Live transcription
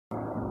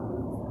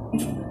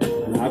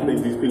I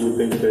think these people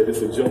think that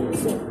it's a joke or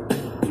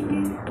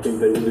something. I think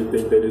they really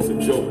think that it's a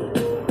joke.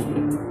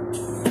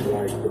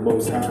 Like the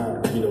Most High,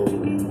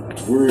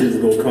 word is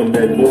gonna come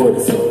back void or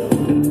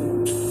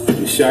something.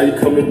 Yeshaya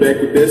coming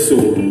back with that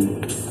sword.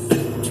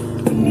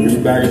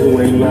 Everybody who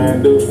ain't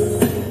lined up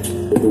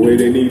with the way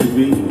they need to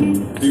be,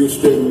 still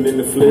struggling in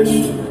the flesh,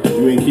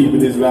 you ain't keeping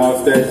his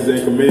law, statutes,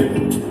 and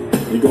commandments,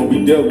 you're gonna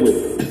be dealt with.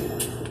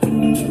 I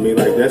mean,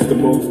 like that's the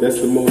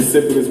most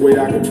simplest way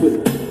I can put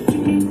it.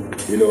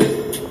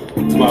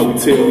 That's why we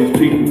tell these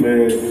people,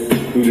 man,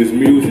 through this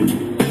music,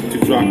 to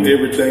drop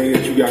everything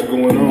that you got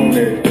going on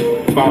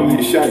and follow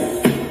your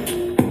shite.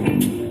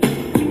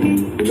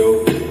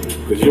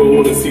 Because you don't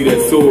want to see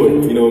that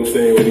sword, you know what I'm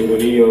saying, when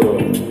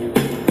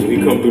he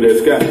come through that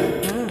sky.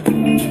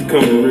 It's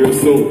coming real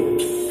soon.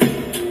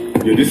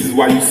 Yeah, this is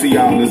why you see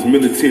all this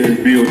military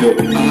build up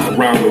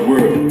around the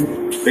world.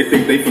 They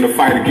think they finna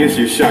fight against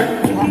your shite.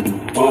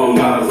 All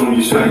eyes on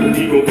your shite.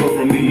 He gon' come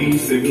from the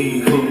east and he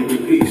ain't coming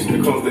with peace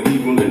to cause the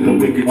evil and the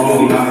wicked.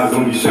 All eyes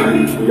on your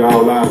shite.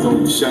 Y'all eyes on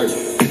your shite.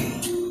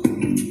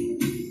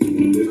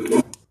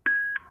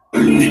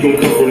 He gon'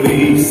 come from the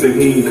east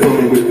and he ain't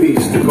coming with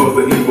peace to cause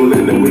the evil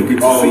and the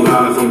wicked. All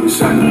eyes on your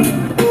shite.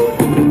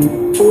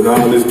 When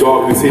all this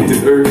darkness hit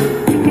this earth,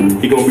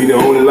 he gon' be the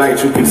only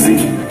light you can see.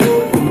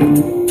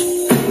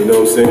 You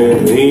know what I'm saying?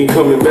 And he ain't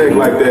coming back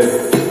like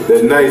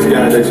that nice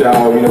guy that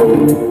y'all,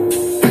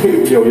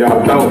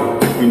 y'all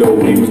thought, he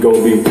was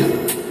gonna be.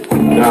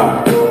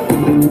 Nah,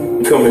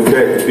 he coming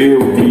back to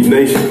build these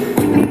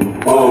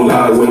nations. All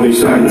eyes when they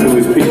shine to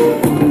his people.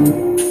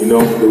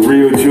 The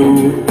real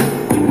Jew,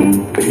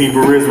 the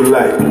Hebrew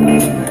Israelite.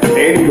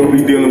 And he gonna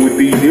be dealing with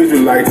these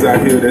Israelites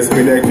out here that's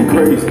been acting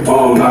crazy.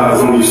 All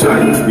eyes on these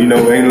shines.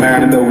 Ain't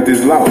lining up with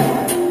this law.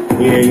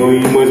 He ain't gonna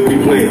even much be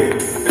playing.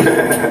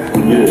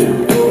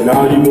 Yeah. And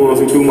all you ones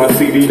who threw my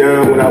CD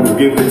down when I was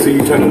giving it to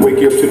you, trying to wake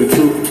you up to the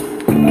truth.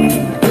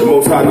 The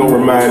Most High gonna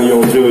remind you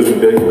on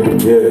Judgment Day.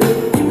 Yeah.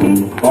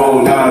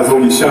 All eyes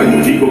on your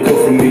shine. He gon' come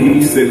from the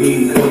east and he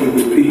ain't coming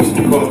with peace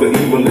to cause the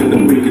evil and the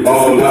wicked.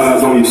 All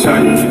eyes on your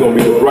shine. He gonna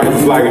be the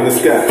brightest light in the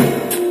sky.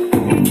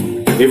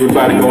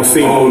 Everybody gonna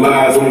see. All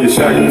eyes on your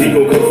shine. He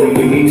gon' come from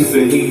the east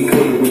and he ain't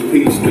coming with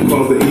peace to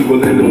cause the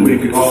evil and the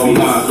wicked. All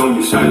eyes on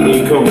your shine. He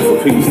ain't coming for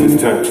peace this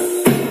time.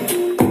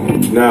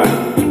 Nah.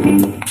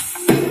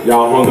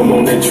 Y'all hung him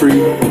on that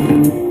tree.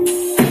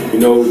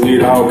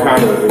 Did all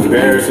kind of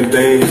embarrassing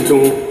things to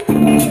him.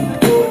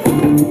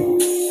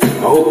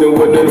 I hope there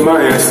wasn't none of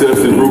my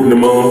ancestors rooting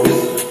them on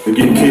to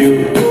get killed.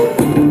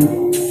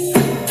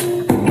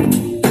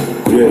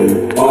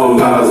 Yeah,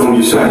 all eyes on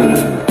your shine.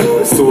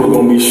 The sword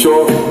gonna be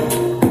sharp.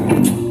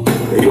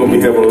 And he gonna be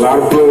having a lot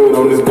of blood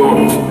on his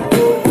garment.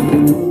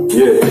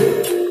 Yeah.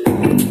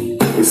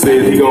 He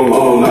says he gonna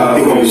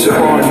be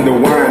charged in the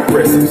wine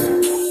presses.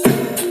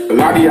 A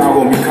lot of y'all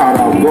gonna be caught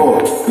off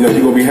guard.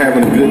 You gonna be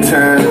having a good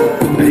time,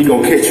 and he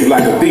gonna catch you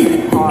like a thief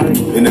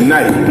in the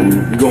night.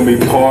 You gonna be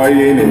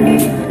partying and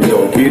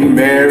getting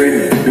married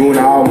and doing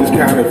all this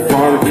kind of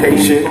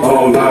fornication.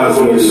 All eyes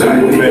on your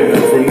shine. He gon'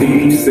 come from the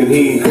east and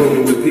he ain't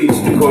coming with peace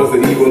to cause the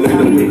evil and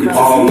the wicked.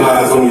 All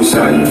eyes on your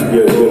shine.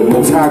 Yeah, the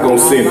Most High gonna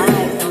send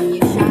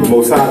him. The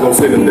Most High gonna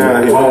send him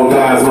down here. All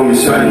eyes on your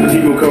shine. He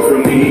gon' come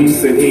from the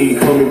east and he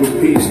ain't coming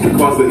with peace to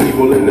cause the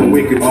evil and the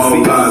wicked. All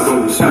eyes on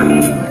your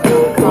shine.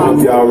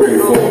 Y'all ready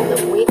for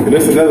it? And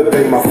that's another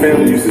thing my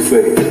family used to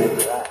say.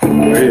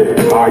 Right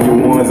here. All you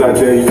ones out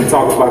there, you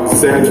talk about the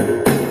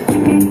Sabbath.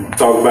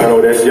 Talk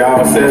about, that's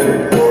y'all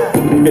Sabbath.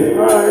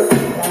 Alright.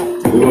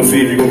 We're gonna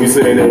see if you're gonna be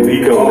saying that when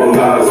he comes. All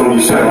eyes on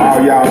your shine.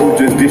 All y'all who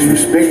just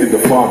disrespected the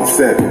Father's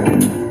Sabbath.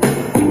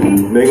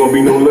 There ain't gonna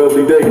be no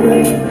lovely day,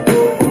 man.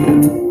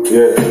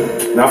 Yeah.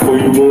 Not for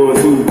you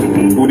ones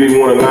who didn't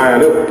want to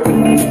line up.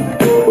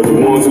 But the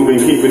ones who been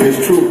keeping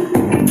his truth.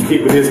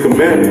 Keeping his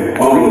commandment.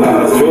 All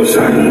eyes on your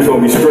shine. It's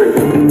gonna be straight.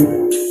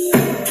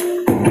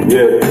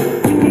 Yeah.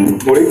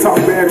 Well, they talk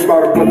bad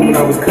about it when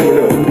I was coming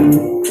up.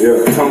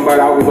 Yeah. Talking about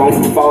I was on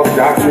some false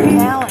doctrine.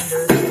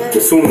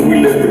 As soon as we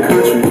left the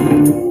country,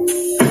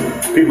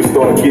 people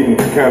started getting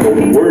kind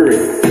of worried.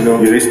 Yeah,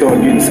 they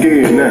started getting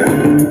scared now.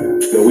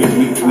 We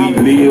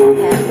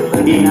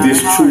live, eat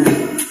this truth.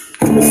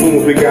 As soon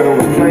as we got on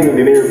the plane,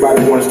 then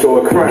everybody wanna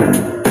start crying.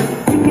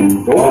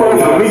 Don't cry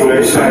for me,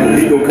 man.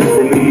 He gon' come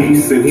from the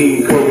east and he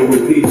ain't coming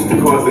with peace to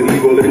cause the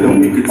evil and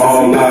the wicked.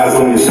 All eyes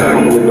on your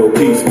shine with no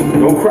peace.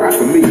 Don't cry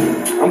for me.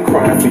 I'm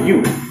crying for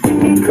you.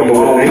 Come on,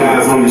 all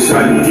eyes on your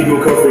shine. He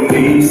gon' come from the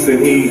east and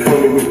he ain't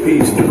coming with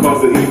peace to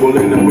cause the evil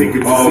and the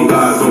wicked. All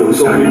eyes on your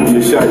shine.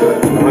 Your shot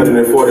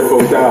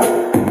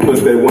 144,000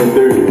 plus that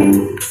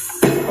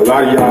 130. A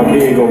lot of y'all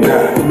ain't gonna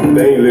die.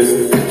 They ain't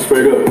listening.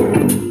 Straight up.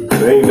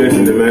 They ain't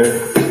listening, man.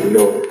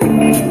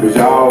 Cause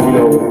y'all,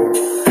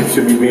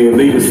 should be being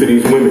leaders to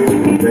these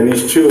women and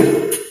these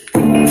children.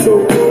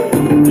 So,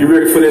 you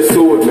ready for that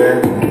sword,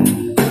 man?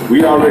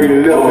 We already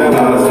left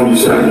Babylon on you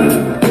shine.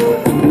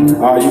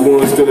 All you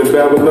ones still in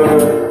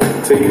Babylon,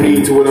 take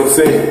heed to what I'm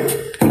saying.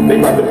 They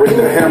about to bring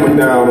the hammer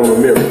down on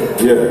America.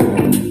 Yeah.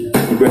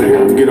 You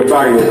better get up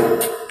out here.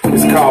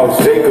 It's called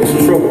Jacob's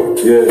trouble.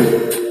 Yeah.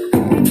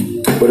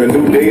 a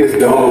new day is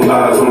dawn. All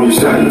eyes on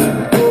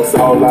Yeshaya. It's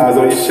all eyes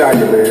on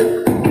Yeshaya,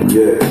 man.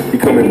 Yeah, he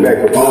coming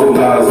back with all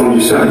eyes on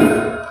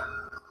Yeshaya.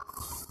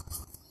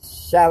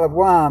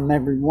 Shalom,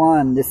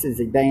 everyone. This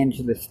is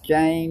Evangelist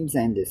James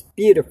and his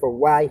beautiful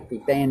wife,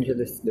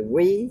 Evangelist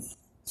Louise.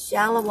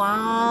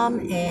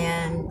 Shalom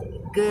and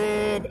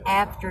good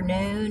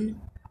afternoon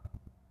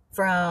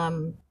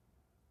from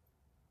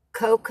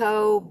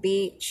Cocoa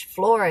Beach,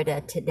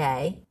 Florida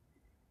today.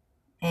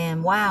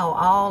 And wow,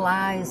 all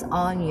eyes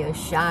on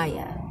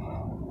Yeshaya.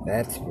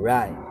 That's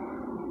right.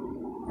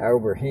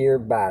 Over here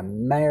by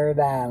Merritt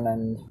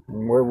Island,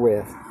 and we're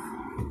with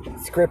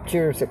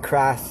Scriptures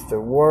Across the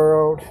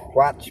World,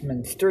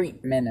 Watchman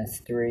Street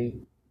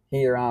Ministry,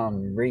 here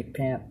on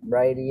Repent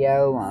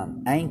Radio,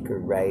 on Anchor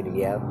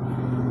Radio.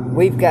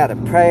 We've got a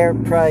prayer,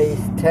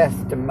 praise,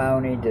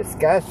 testimony,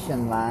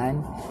 discussion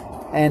line,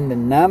 and the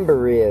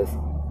number is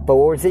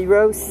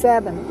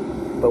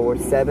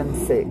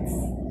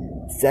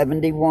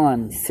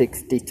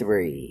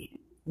 407-476-7163.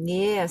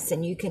 Yes,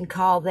 and you can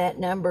call that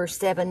number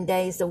 7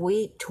 days a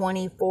week,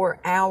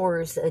 24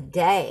 hours a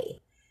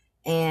day.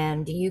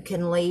 And you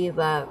can leave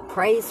a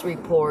praise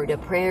report, a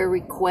prayer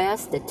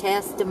request, a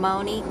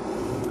testimony,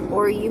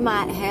 or you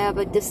might have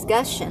a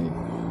discussion,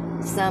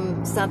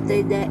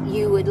 something that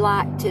you would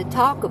like to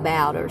talk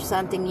about or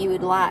something you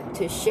would like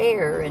to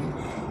share and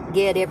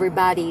get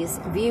everybody's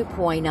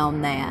viewpoint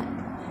on that.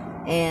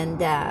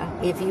 And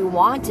if you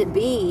want to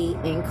be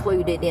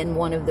included in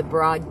one of the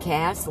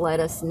broadcasts, let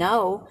us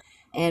know,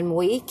 and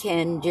we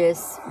can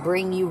just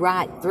bring you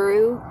right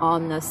through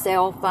on the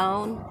cell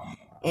phone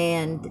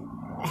and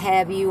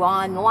have you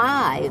on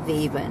live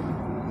even.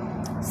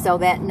 So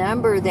that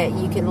number that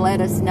you can let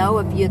us know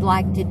if you'd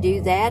like to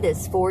do that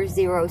is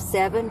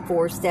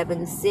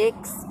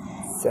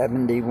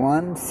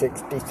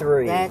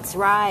 407-476-7163. That's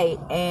right.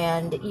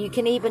 And you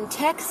can even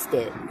text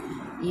it.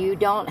 You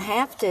don't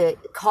have to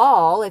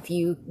call if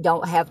you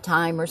don't have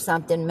time or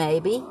something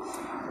maybe.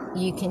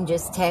 You can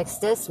just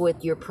text us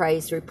with your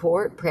praise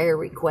report, prayer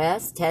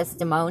request,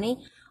 testimony,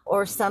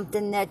 or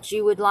something that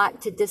you would like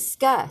to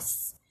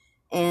discuss.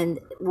 And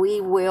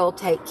we will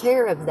take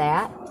care of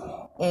that.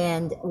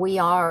 And we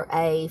are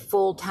a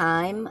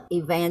full-time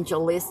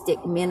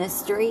evangelistic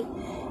ministry.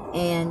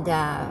 And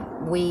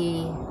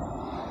we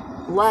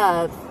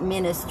love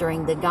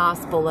ministering the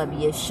gospel of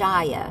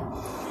Yeshaya.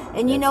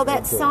 And you know,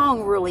 that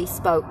song really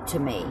spoke to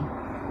me.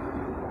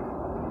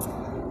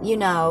 You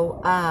know,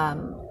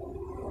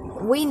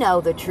 we know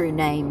the true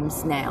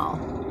names now.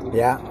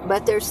 Yeah.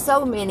 But there's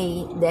so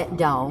many that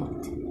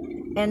don't.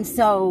 And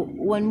so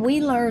when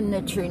we learn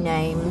the true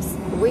names,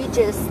 we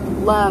just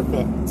love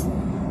it.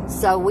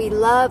 So we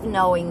love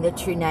knowing the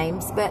true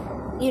names, but,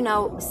 you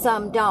know,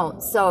 some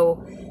don't.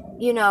 So,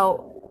 you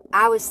know,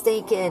 I was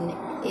thinking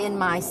in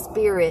my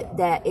spirit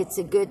that it's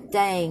a good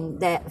thing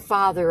that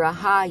Father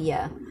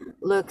Ahaya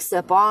looks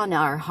upon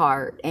our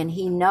heart and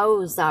he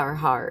knows our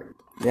heart.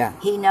 Yeah.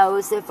 He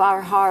knows if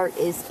our heart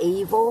is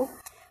evil.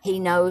 He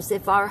knows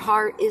if our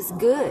heart is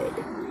good.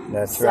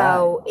 That's right.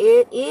 So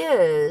it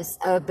is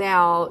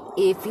about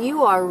if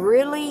you are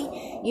really,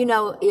 you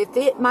know, if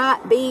it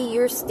might be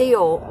you're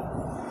still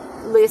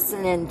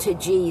listening to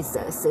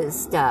Jesus and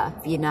stuff,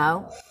 you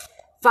know.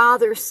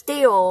 Father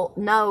still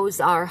knows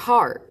our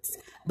hearts.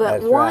 But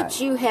That's once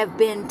right. you have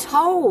been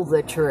told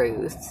the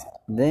truth,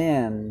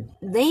 then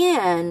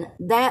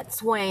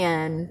that's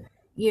when,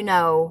 you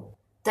know,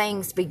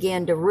 things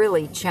begin to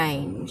really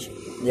change.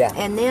 Yeah.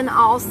 And then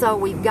also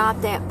we've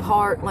got that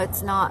part,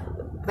 let's not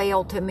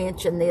fail to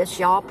mention this.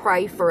 Y'all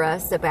pray for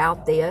us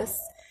about this.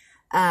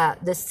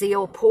 The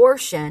seal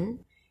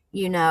portion,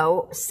 you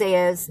know,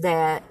 says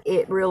that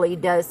it really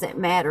doesn't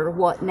matter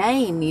what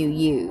name you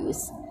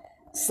use.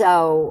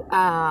 So,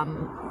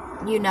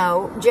 you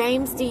know,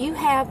 James, do you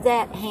have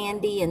that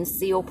handy in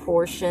seal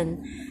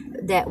portion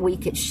that we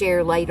could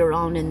share later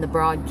on in the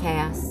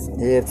broadcast?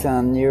 it's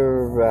on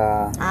your...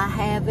 I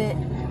have it.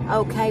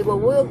 Okay, well,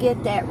 we'll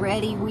get that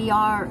ready. We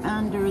are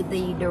under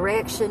the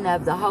direction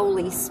of the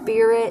Holy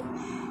Spirit,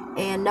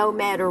 and no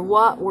matter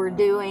what we're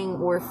doing,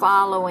 we're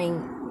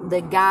following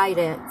the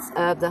guidance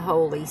of the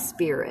Holy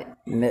Spirit.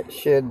 And it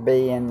should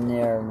be in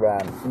your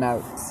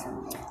notes.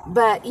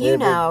 But, you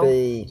know... It would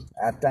be,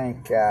 I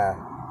think,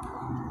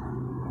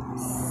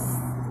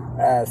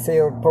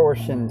 sealed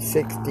portion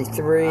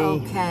 63,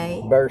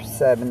 Okay. verse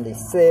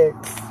 76.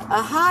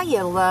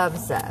 Ahaya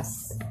loves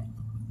us,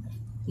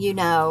 you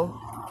know.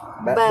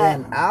 But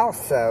then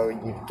also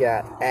you've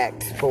got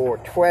Acts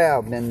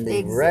 4:12 in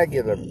the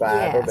regular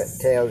Bible yes. that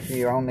tells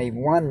you only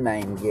one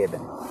name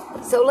given.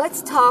 So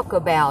let's talk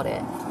about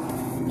it.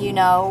 You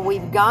know,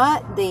 we've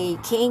got the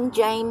King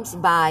James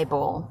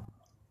Bible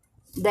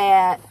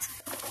that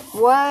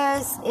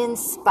was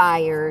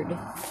inspired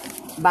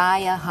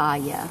by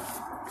Ahaya,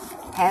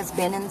 has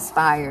been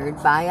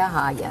inspired by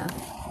Ahaya,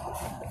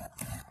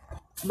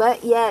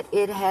 but yet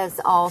it has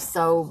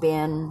also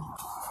been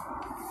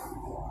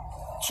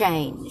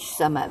changed,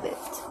 some of it.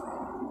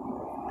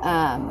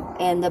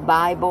 And the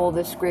Bible,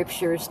 the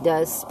scriptures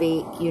does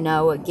speak, you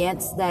know,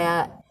 against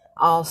that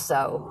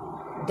also.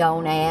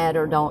 don't add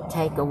or don't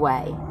take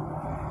away.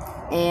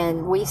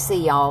 And we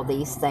see all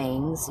these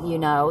things, you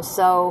know.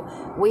 So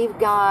we've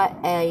got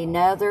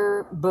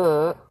another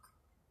book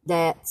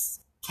that's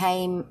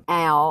came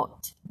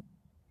out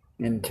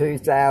in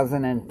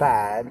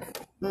 2005.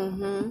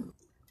 Mm-hmm.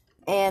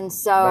 And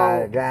so by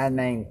a guy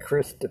named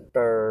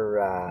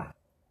Christopher,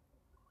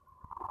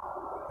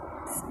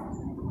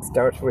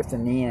 starts with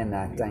an N,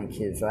 I think,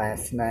 his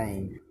last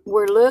name.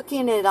 We're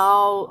looking at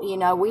all, you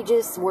know,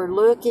 we're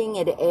looking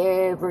at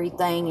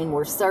everything, and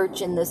we're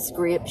searching the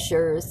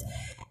scriptures.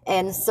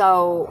 And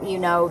so, you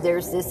know,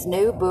 there's this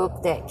new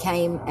book that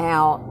came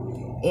out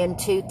in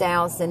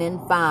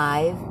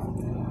 2005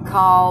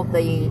 called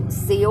The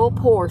Seal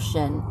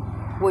Portion,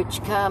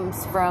 which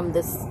comes from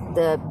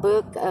the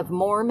Book of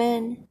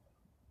Mormon.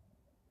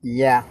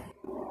 Yeah.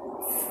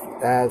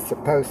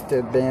 Supposed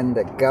to have been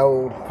the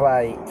gold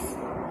plates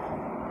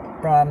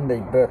from the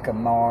Book of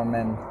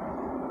Mormon,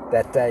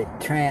 that they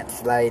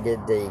translated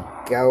the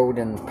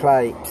golden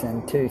plates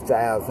in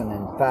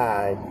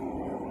 2005.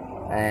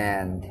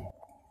 And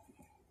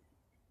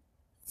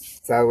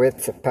so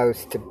it's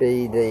supposed to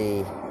be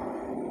the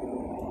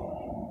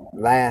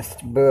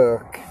last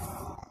book.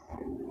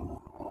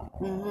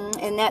 Mm-hmm.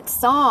 And that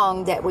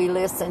song that we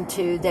listened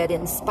to that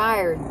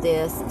inspired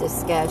this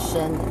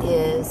discussion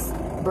is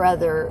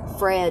Brother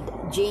Fred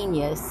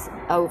Genius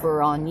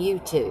over on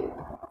YouTube.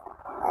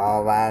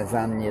 All Eyes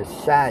on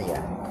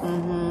Yeshaya.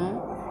 Mm-hmm.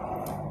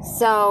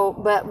 So,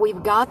 but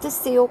we've got the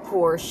seal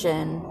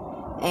portion,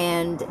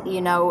 and, you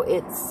know,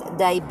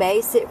 they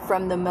base it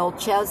from the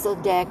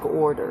Melchizedek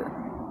order,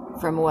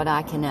 from what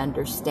I can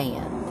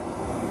understand.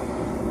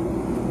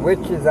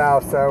 Which is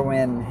also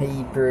in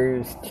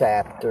Hebrews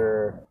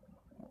chapter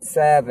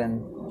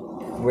 7,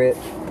 which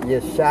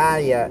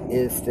Yeshaya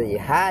is the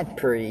high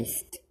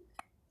priest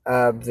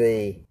of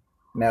the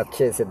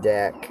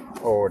Melchizedek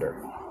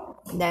order.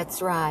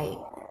 That's right.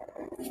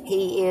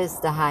 He is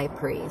the high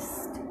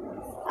priest.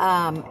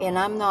 And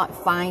I'm not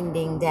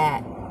finding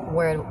that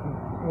where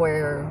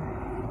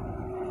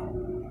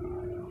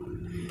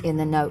in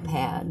the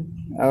notepad.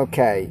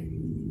 Okay.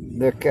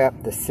 Look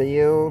up the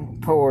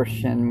sealed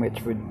portion,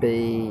 which would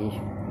be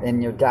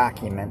in your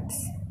documents.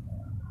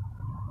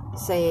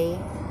 See?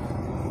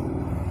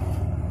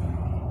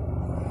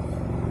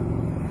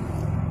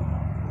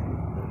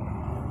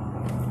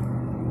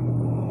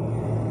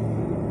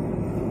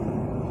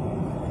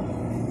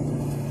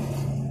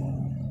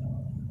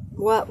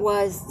 What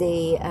was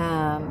the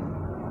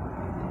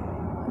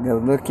Go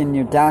look in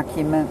your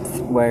documents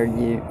where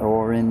you,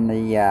 or in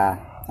the,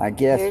 I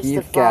guess here's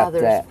you've the got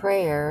Father's that.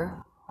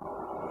 Prayer,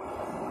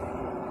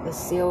 the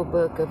Seal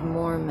Book of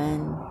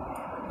Mormon.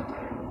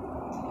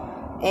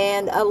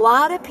 And a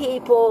lot of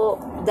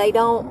people, they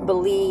don't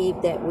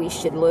believe that we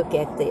should look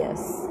at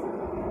this.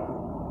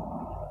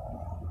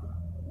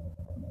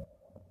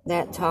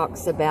 That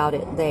talks about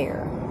it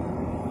there.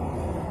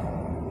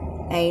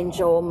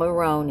 Angel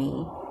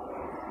Maroney.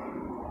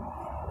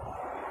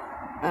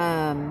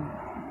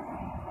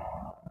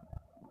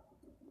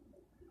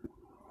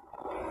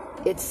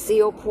 It's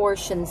seal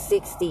portion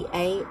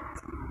 68.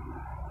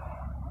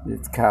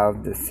 It's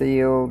called the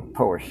sealed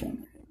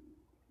portion.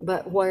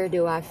 But where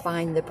do I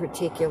find the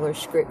particular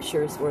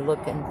scriptures we're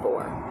looking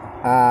for?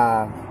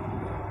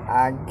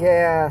 I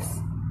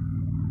guess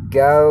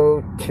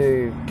go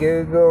to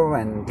Google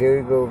and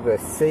Google the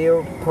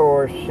sealed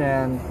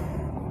portion,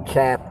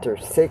 chapter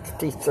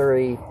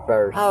 63,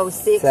 verse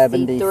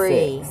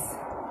 63. 76.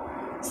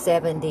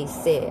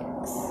 76.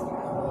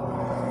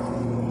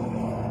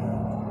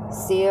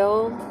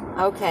 Sealed?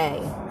 Okay.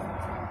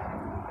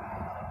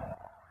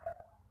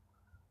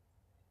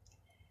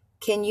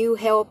 Can you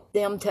help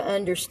them to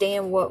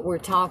understand what we're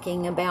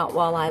talking about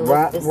while I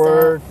look this up? What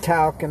we're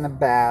talking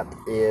about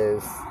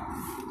is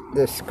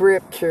the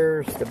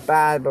scriptures. The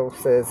Bible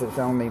says there's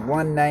only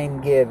one name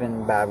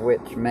given by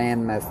which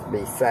man must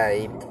be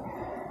saved,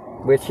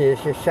 which is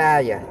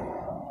Yeshaya.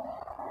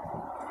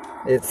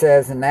 It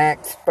says in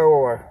Acts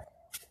 4,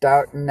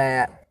 starting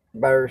at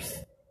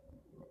verse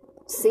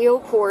Seal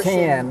portion.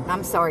 10.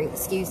 I'm sorry,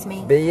 excuse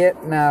me. Be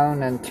it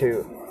known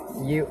unto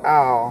you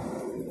all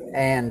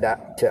and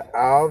to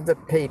all the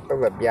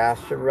people of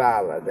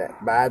Yasharallah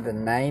that by the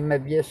name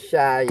of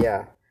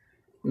Yeshua,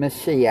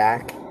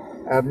 Mashiach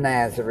of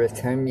Nazareth,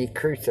 whom ye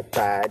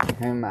crucified,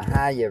 whom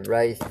Ahiah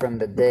raised from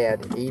the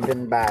dead,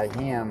 even by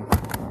him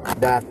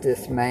doth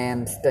this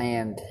man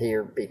stand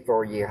here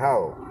before you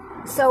whole.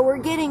 So we're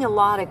getting a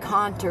lot of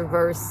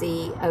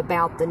controversy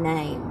about the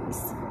names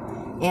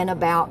and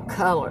about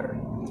color.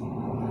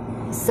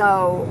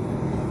 So,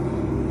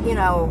 you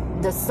know,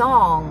 the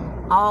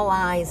song, All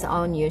Eyes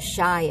on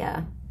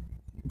Yeshaya,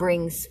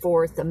 brings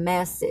forth a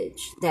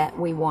message that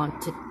we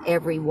want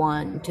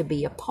everyone to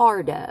be a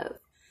part of.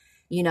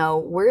 You know,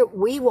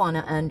 we want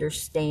to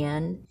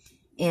understand,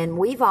 and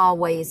we've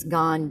always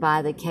gone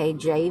by the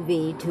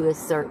KJV to a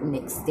certain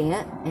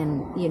extent,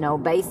 and, you know,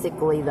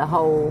 basically the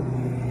whole,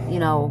 you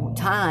know,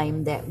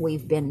 time that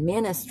we've been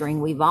ministering,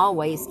 we've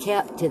always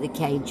kept to the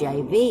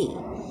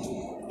KJV.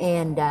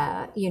 And,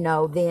 you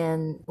know,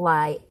 then,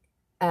 like,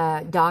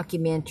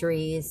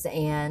 documentaries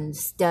and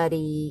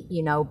study,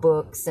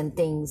 books and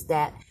things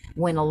that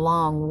went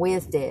along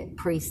with it,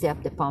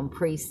 precept upon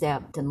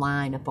precept and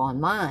line upon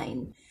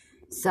line.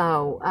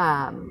 So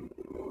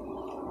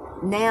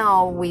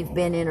now we've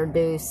been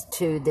introduced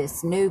to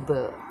this new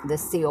book, the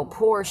sealed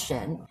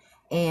portion,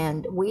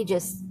 and we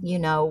just,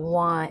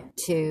 want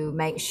to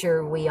make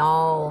sure we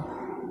all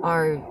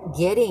are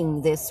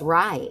getting this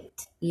right,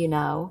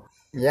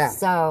 Yeah,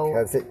 So,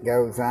 because it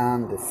goes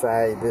on to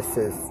say this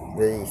is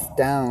the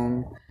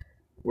stone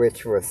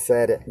which was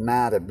set at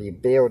night of you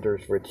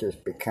builders, which has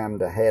become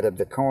the head of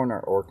the corner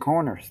or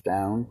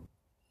cornerstone.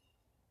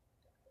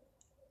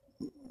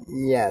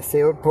 Yeah,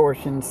 sealed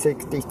portion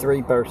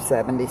 63 verse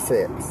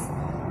 76.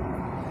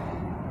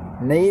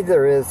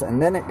 Neither is, and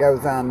then it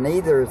goes on,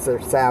 neither is there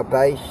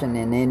salvation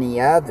in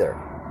any other.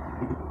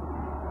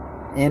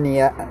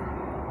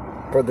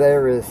 For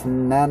there is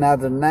none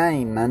other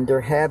name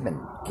under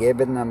heaven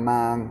given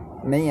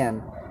among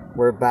men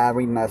whereby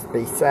we must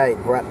be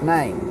saved. What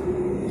name?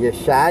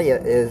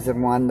 Yeshua is the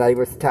one they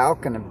was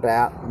talking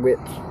about, which...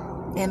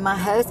 and my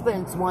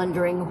husband's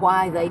wondering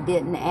why they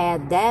didn't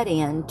add that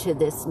in to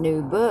this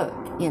new book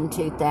in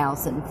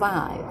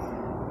 2005.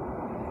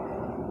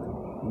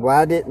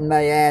 Why didn't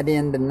they add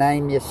in the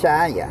name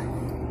Yeshua?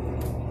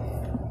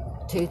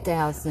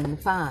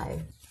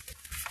 2005.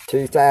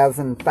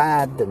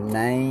 2005, the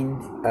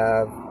name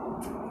of...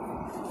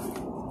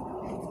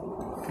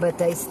 But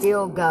they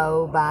still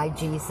go by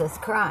Jesus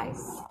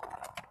Christ.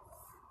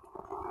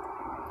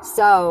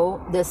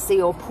 So the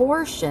sealed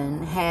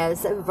portion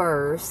has a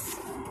verse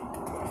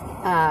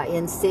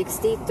in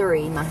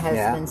 63. My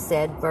husband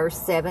said verse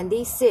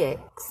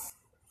 76.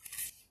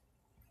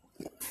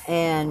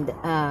 And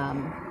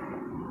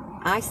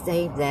I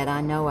saved that.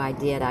 I know I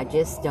did. I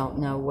just don't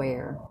know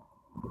where.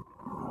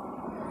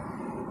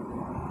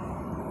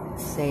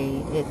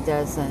 See, it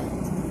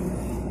doesn't.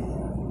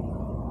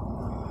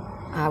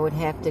 I would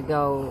have to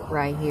go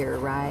right here,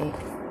 right?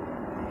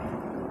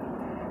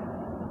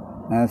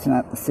 No, it's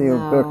not the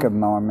sealed Book of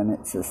Mormon.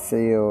 It's the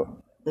sealed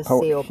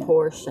sealed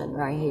portion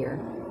right here.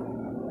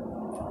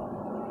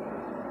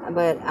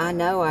 But I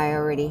know I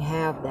already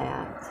have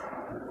that.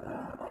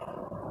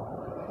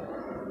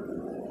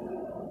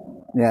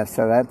 Yeah,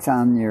 so that's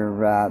on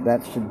your,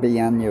 that should be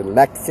on your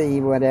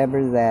Lexi,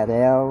 whatever, that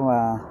L,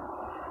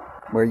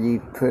 where you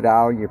put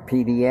all your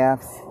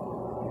PDFs,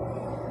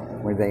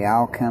 where they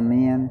all come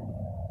in.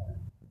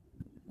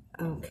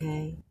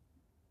 Okay.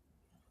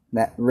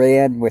 That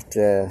red with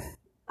the...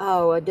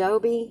 Oh,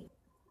 Adobe?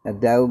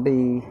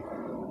 Adobe.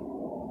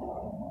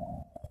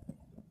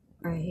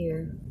 Right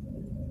here.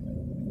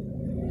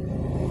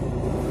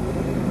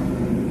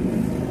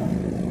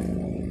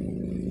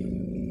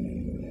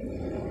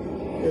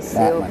 The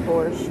sealed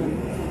portion.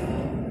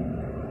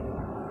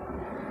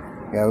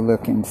 Go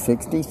look in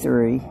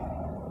 63.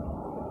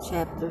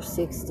 Chapter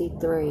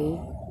 63.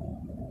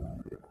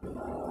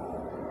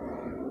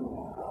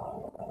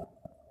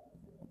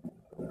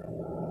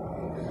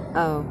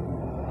 Oh.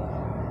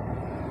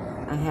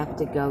 I have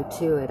to go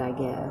to it, I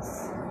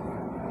guess.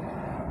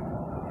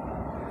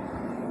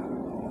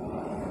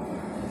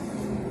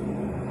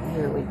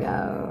 Here we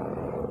go.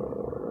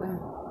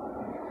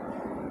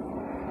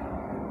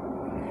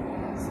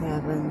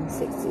 7,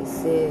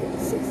 66,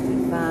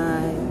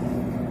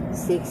 65,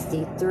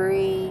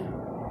 63.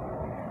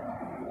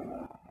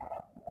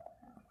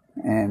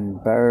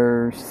 And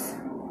verse...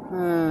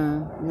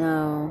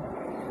 no.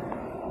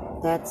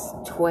 That's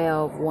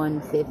 12,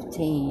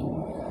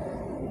 115.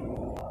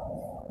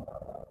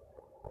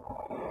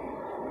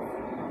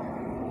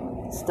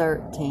 It's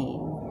 13.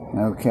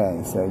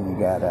 Okay, so you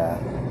got a...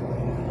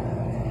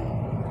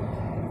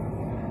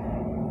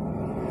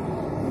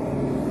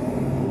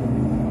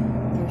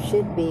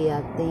 Should be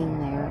a thing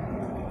there.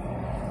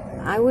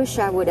 I wish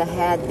I would have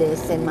had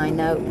this in my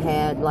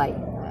notepad, like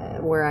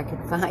where I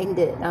could find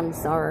it. I'm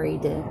sorry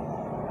to,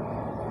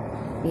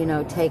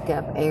 take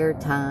up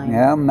airtime.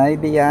 Well,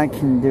 maybe I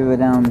can do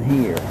it on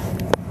here.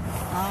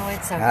 Oh,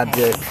 it's okay. I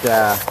just,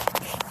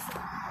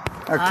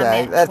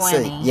 okay, let's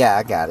 20. see. Yeah,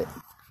 I got it.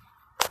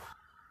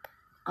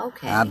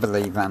 Okay. I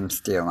believe I'm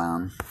still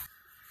on.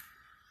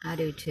 I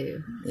do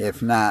too.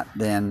 If not,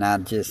 then I'll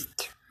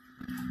just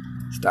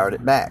start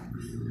it back.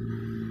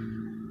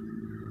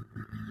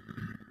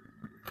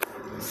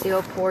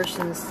 Seal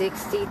portion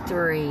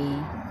 63.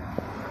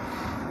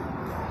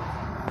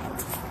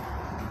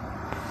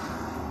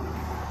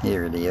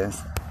 Here it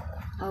is.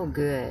 Oh,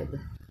 good.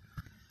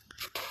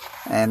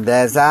 And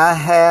as I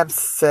have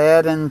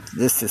said, and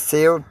this is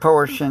sealed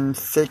portion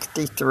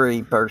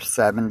 63, verse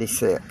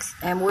 76.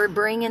 And we're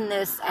bringing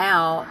this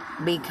out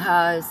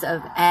because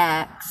of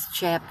Acts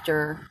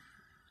chapter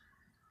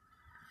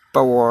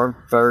 4,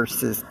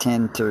 verses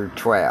 10 through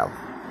 12.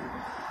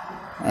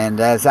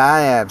 And as I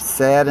have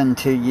said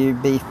unto you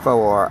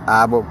before,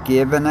 I will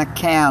give an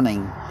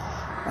accounting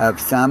of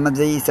some of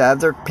these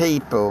other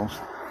peoples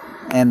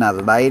in a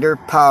later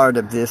part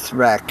of this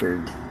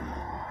record.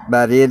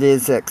 But it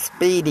is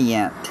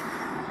expedient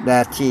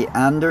that ye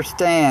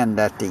understand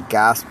that the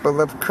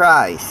gospel of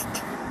Christ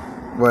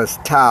was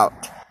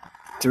taught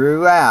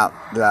throughout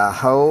the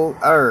whole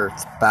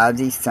earth by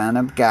the Son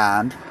of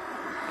God,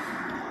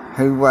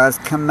 who was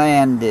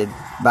commanded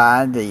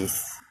by the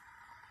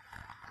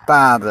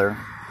Father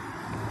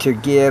to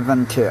give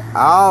unto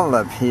all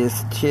of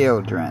his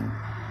children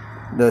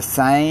the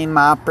same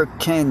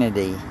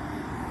opportunity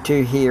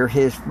to hear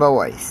his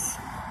voice.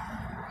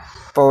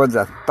 For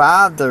the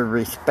Father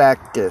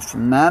respecteth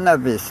none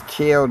of his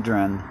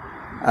children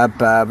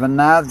above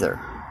another,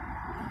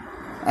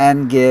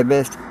 and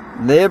giveth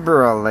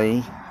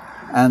liberally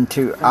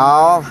unto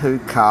all who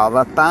call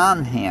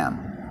upon him.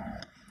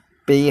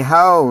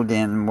 Behold,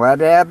 in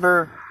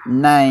whatever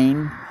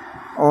name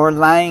or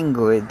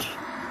language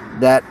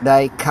that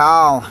they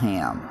call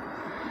him,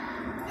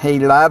 he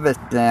loveth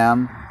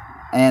them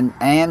and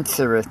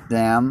answereth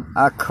them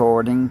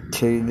according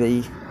to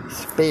the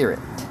Spirit.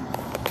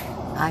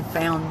 I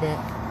found it.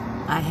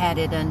 I had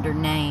it under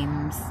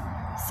names,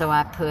 so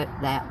I put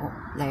that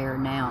there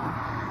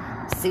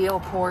now. Seal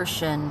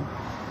portion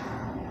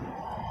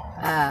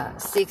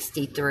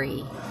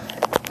 63,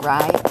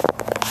 right?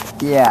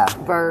 Yeah.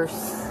 Verse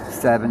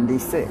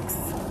 76.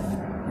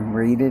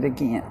 Read it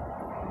again.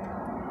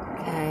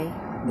 Okay.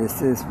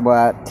 This is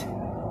what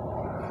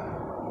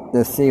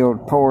the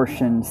sealed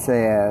portion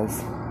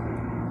says.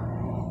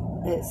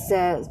 It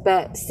says,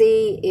 but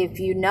see, if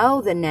you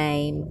know the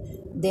name,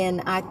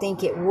 then I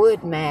think it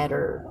would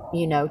matter,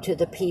 to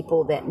the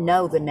people that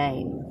know the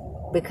name,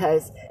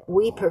 because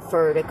we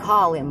prefer to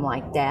call him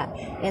like that.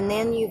 And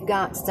then you've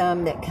got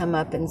some that come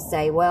up and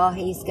say, well,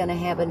 he's going to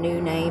have a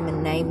new name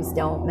and names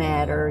don't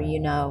matter,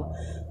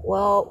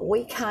 Well,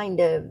 we kind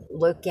of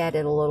look at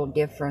it a little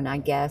different, I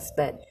guess,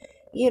 but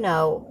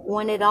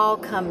when it all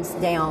comes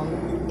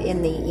down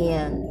in the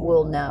end,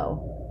 we'll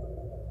know.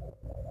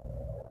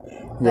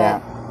 Yeah.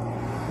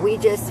 But we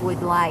just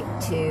would like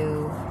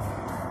to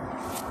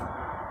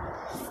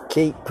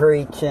keep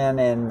preaching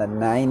in the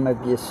name of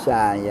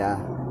Yeshua,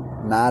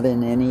 not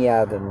in any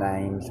other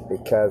names,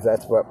 because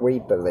that's what we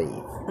believe.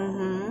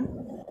 Mm-hmm.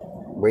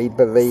 We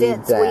believe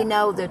Since that we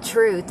know the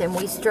truth and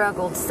we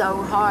struggled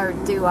so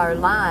hard through our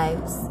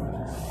lives,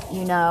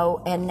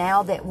 and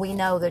now that we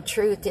know the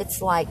truth,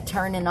 it's like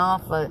turning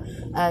off a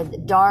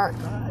dark,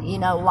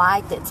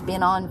 light that's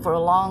been on for a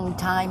long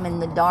time in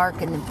the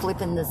dark, and then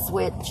flipping the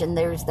switch and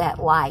there's that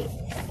light,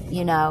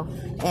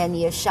 and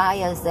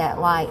Yeshua's that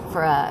light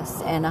for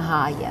us, and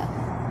Ahaya.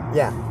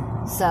 Yeah.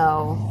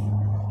 So,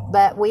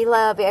 but we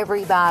love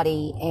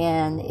everybody,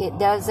 and it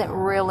doesn't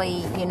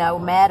really,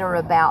 matter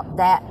about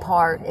that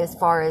part as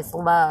far as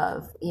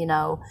love,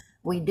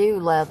 we do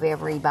love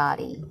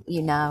everybody,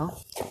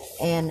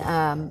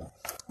 and,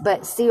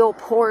 but seal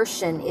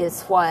portion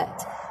is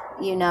what,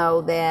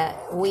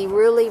 that we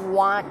really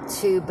want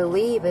to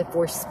believe if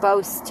we're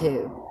supposed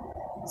to.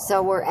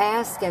 So we're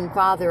asking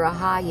Father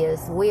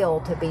Ahaya's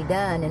will to be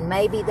done, and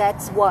maybe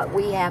that's what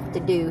we have to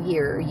do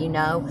here,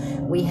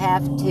 We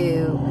have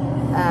to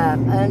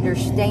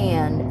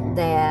understand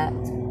that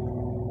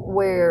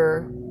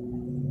we're,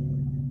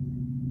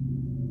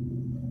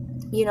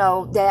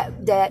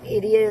 that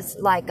it is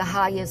like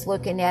Ahaya's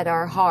looking at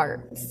our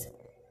hearts,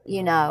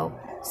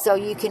 so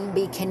you can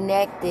be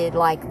connected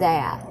like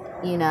that,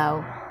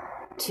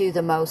 to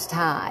the Most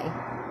High.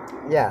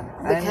 Yeah.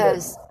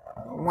 Because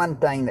one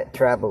thing that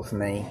troubles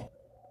me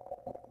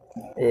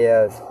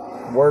is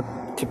we're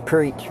to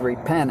preach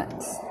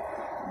repentance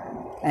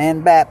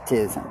and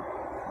baptism,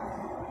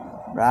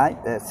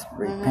 right? That's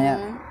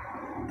repent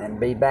and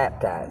be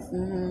baptized.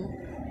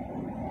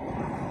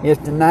 Mm-hmm.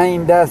 If the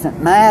name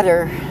doesn't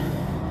matter,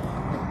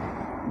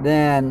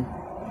 then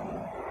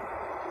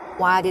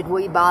why did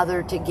we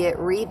bother to get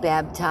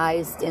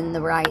rebaptized in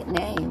the right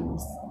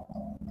names?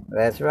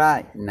 That's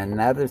right. And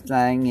another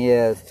thing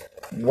is,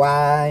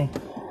 why?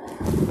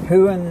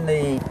 Who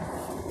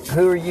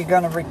are you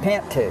going to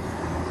repent to?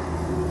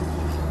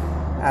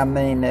 I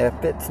mean, if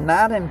it's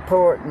not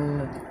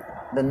important,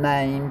 the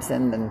names,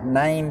 and the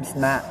name's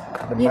not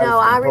the most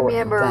I important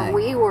remember thing.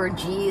 we were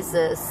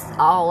Jesus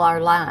all our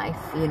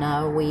life,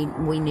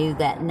 we knew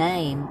that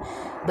name.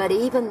 But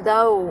even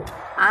though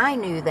I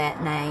knew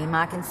that name,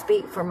 I can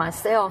speak for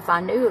myself,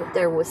 I knew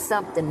there was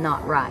something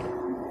not right.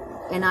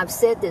 And I've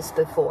said this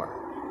before.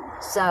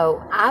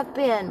 So I've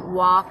been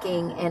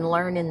walking and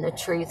learning the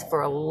truth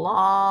for a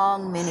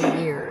many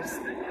years.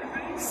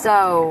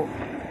 So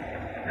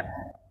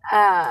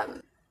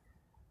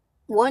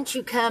once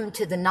you come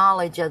to the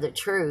knowledge of the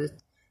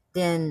truth,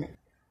 then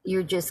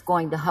you're just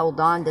going to hold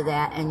on to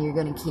that, and you're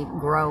going to keep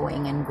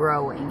growing and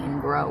growing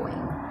and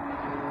growing,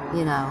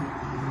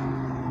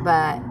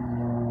 But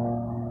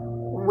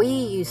we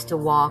used to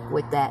walk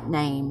with that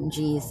name,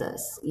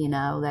 Jesus,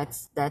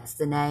 that's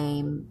the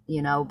name,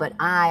 but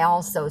I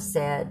also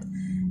said,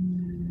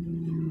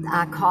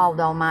 I called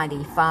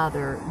Almighty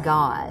Father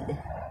God,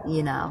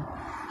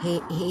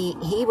 he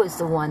was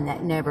the one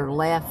that never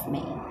left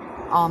me.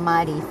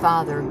 Almighty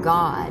Father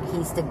God,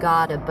 he's the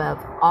God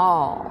above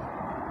all.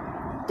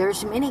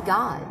 There's many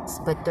gods,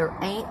 but there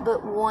ain't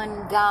but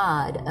one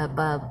God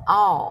above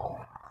all,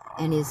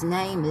 and his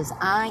name is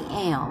I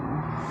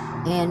Am.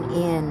 And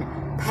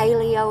in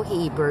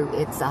Paleo-Hebrew,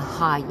 it's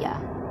Ahaya.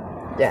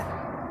 Yeah.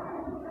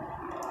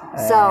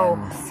 So,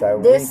 And so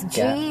this we've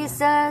got-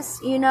 Jesus,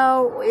 you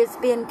know, it's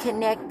been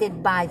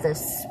connected by the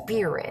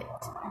Spirit,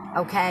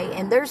 okay?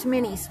 And there's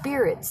many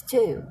spirits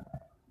too,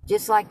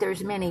 just like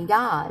there's many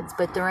gods,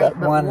 but there ain't But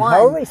but one one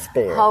Holy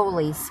Spirit.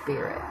 Holy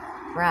Spirit,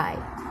 right?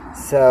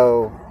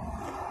 So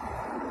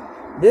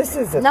this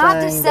is the Not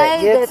to thing say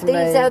that that gets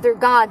these me, other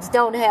gods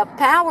don't have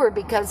power,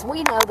 because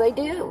we know they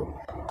do.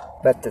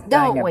 but the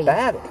don't thing we?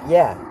 about it,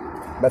 yeah.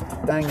 But the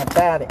thing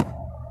about it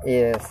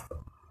is,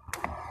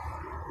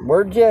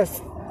 we're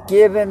just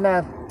giving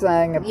a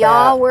thing about.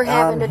 Y'all, we're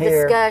having on a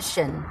here,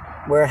 discussion.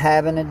 We're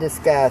having a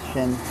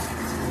discussion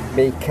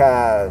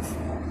because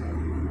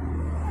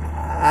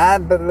I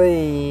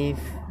believe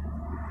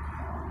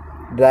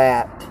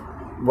that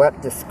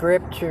what the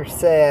scripture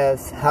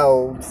says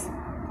holds,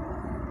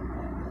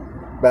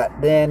 but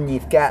then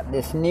you've got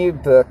this new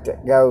book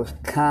that goes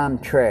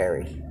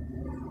contrary.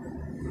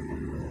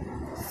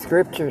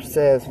 Scripture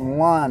says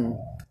one,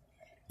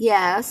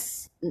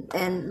 Yes,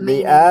 and the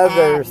meaning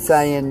other acts.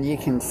 saying you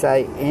can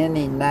say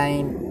any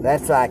name.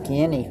 That's like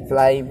any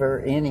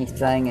flavor,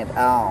 anything at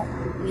all.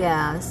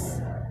 Yes.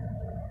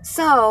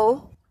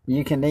 So,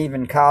 You can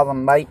even call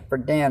them late for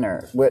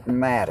dinner. It wouldn't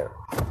matter.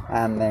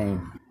 I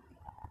mean,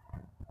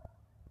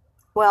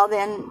 well,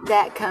 then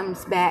that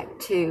comes back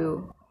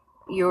to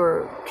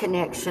your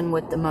connection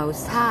with the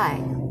Most High.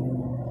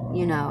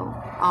 You know,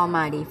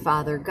 Almighty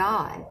Father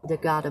God, the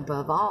God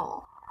above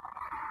all.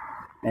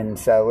 and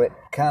so it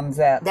comes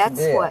out That's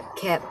to this. what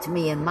kept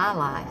me in my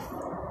life.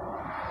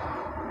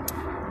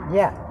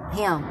 Yeah.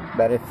 Him.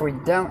 But if we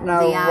don't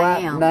know The I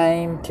what am.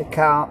 name to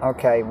call,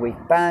 okay, we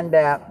find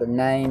out the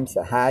names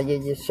of Ahaya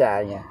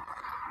Yeshaya,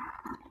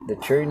 the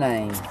true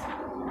names.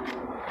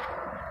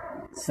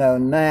 So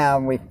now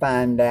we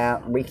find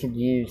out we could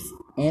use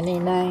any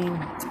name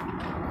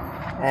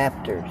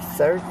after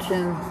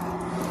searching.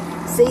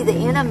 See, the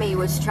enemy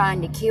was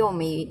trying to kill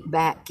me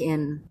back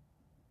in,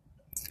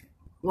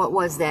 what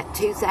was that,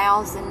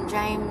 2000,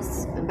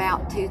 James?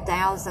 About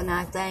 2000,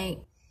 I think.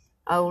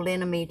 Old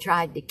enemy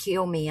tried to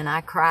kill me, and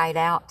I cried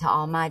out to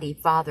Almighty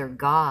Father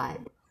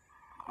God.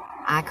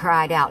 I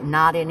cried out,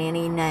 not in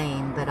any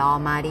name, but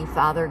Almighty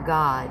Father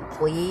God,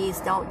 please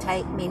don't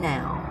take me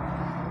now.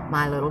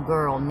 My little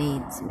girl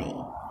needs me.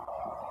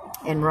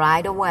 And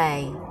right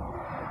away,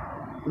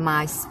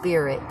 my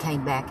spirit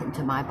came back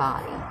into my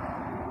body.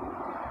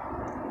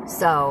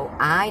 So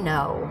I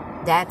know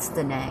that's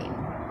the name.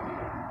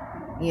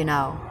 You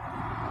know,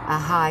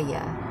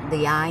 Ahaya,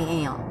 the I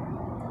am.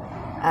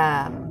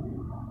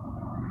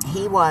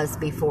 He was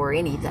before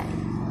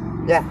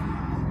anything. Yeah.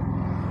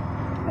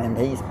 And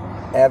he's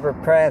ever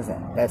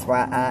present. That's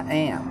why I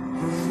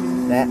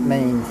am. That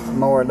means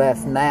more or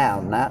less now,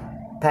 not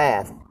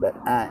past, but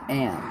I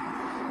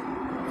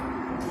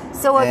am.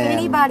 So if And-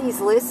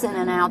 anybody's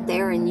listening out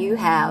there and you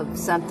have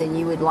something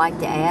you would like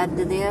to add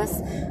to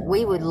this,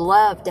 we would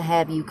love to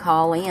have you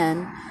call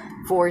in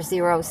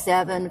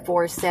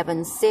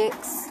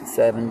 407-476.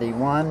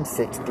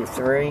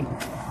 7163.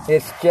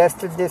 It's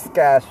just a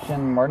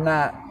discussion. We're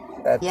not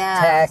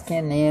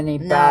attacking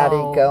anybody,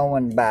 No.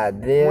 going by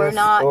this We're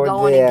not or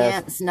going this.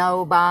 against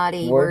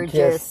nobody. We're We're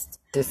just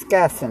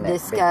discussing it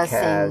discussing,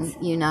 because,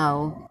 you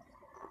know,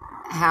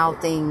 how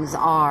things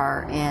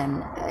are,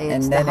 and it's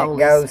and the then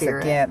Holy it goes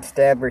Spirit. against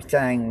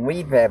everything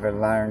we've ever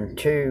learned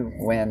too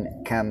when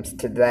it comes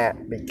to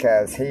that,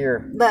 because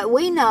here, But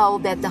we know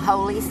that the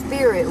Holy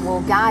Spirit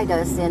will guide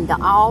us into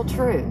all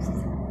truth.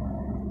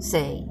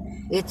 See,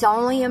 it's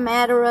only a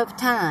matter of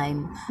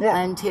time Yeah.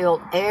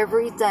 until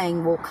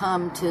everything will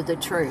come to the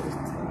truth.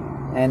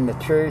 and the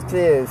truth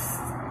is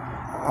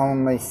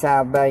only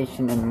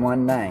salvation in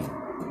one name,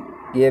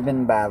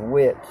 given by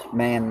which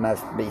man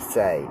must be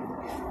saved.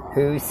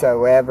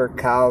 Whosoever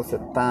calls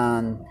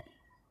upon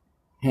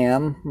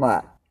him,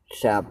 what?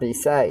 Shall be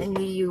saved. And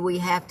we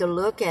have to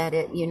look at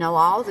it, you know,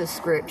 all the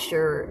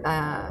scripture,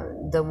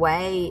 the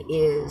way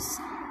is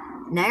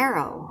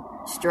narrow.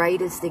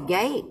 Straight is the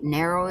gate,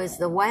 narrow is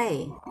the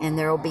way, and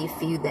there will be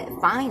few that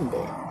find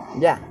it.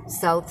 Yeah.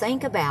 So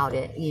think about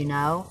it, you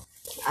know.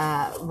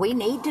 We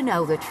need to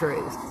know the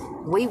truth.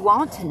 We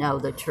want to know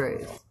the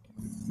truth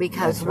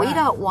because That's we right.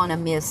 don't want to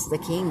miss the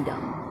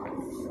kingdom.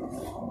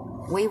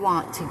 We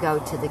want to go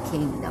to the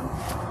kingdom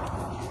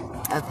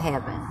of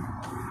heaven.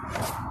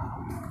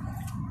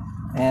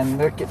 And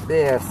look at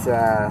this.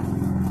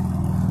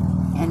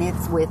 And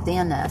it's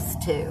within us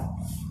too.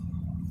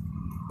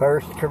 1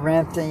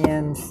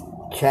 Corinthians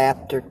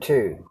chapter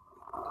 2.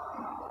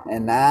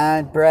 And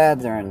I,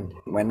 brethren,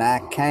 when I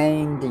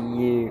came to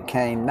you,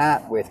 came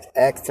not with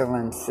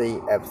excellency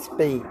of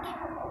speech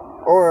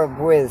or of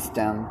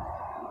wisdom,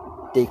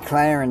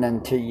 declaring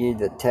unto you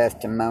the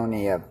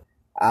testimony of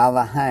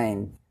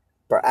Elohim.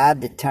 For I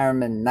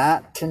determined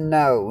not to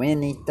know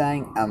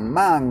anything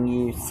among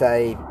you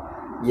save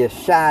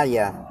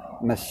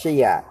Yeshua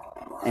Mashiach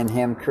and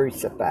him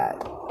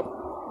crucified.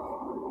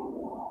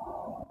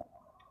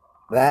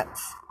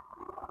 That's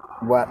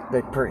what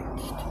they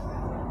preached.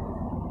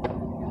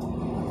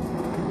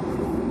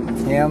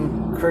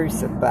 Him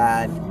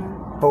crucified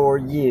for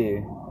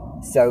you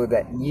so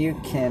that you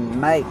can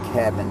make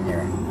heaven your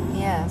home.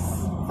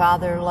 Yes,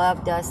 Father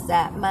loved us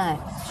that much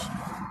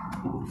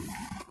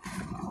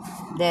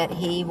that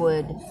he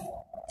would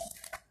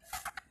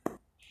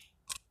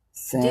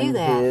Send do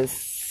that. his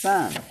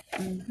son.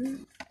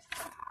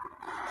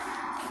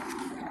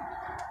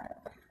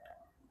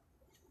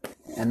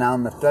 And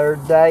on the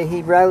third day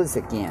he rose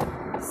again,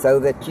 so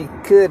that you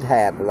could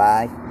have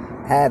life,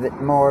 have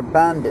it more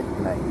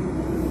abundantly.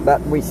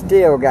 But we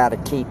still got to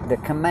keep the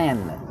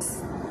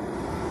commandments.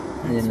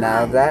 You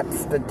know, right.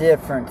 that's the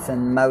difference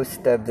in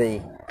most of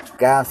the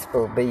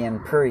gospel being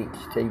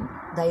preached. He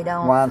They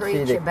don't wants you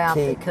preach to about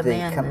the keep the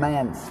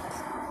commandments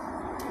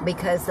commandments.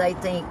 because they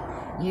think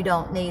you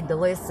don't need to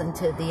listen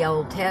to the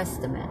Old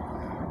Testament.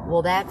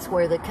 Well, that's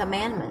where the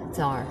commandments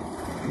are.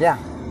 Yeah.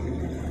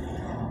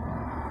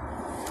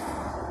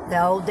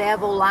 The old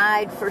devil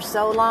lied for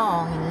so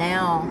long, and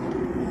now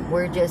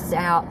we're just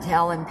out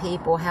telling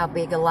people how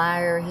big a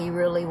liar he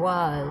really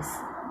was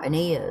and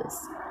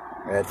is.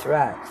 That's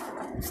right.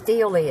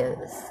 Still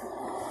is.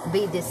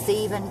 Be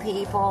deceiving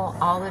people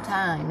all the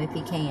time if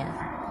he can.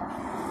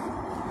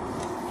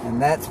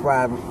 And that's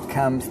why it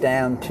comes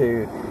down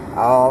to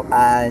all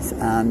eyes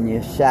on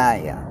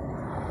Yeshua.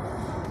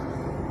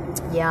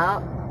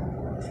 Yup.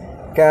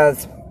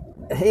 Because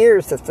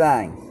here's the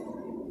thing.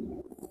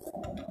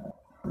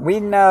 We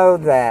know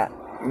that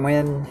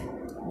when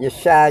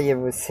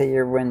Yeshua was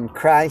here, when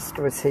Christ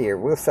was here,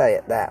 we'll say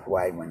it that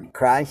way, when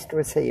Christ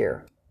was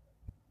here,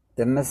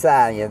 the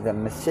Messiah, the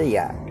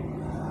Mashiach,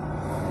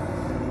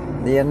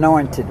 the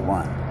Anointed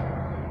One,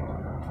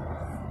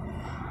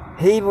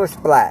 he was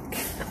black.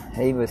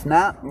 He was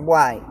not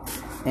white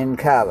in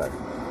color.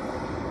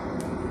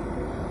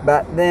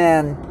 But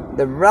then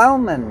the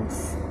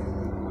Romans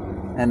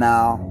and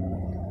all,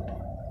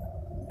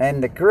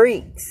 and the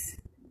Greeks,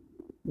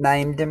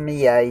 named him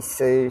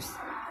Jesus,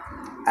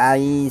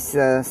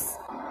 Iesous,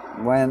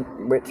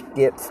 which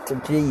gets to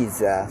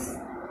Jesus.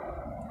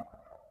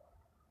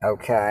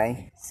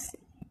 Okay?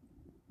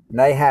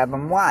 They have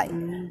him white.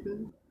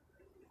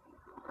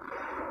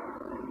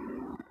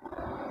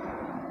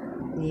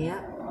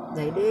 Yep,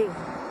 they do.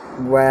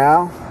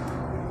 Well,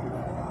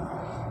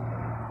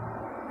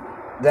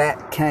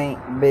 that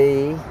can't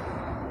be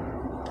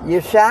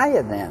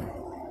Yeshua then.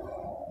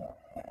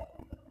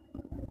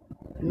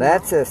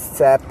 That's a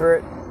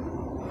separate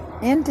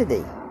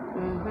entity.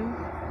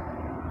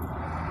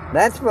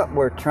 That's what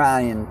we're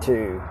trying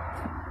to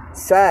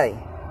say,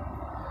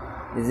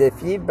 is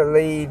if you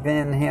believe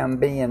in him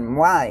being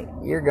white,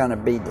 you're going to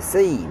be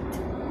deceived.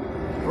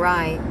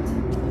 Right.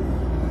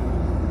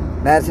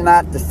 That's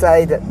not to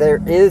say that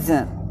there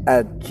isn't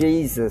a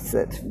Jesus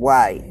that's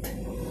white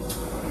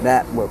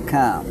that will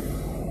come,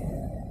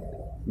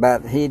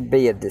 but he'd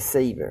be a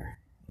deceiver.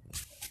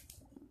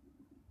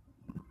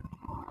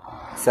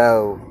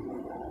 So,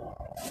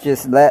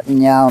 just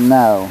letting y'all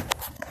know.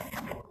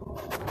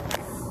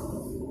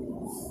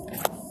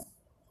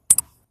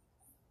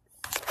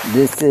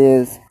 This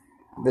is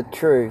the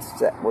truth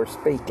that we're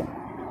speaking.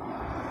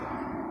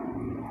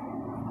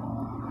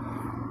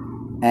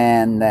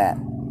 And that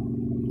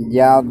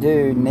y'all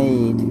do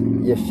need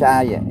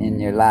Yeshua in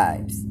your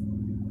lives.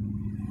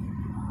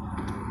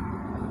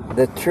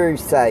 The true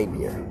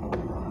Savior.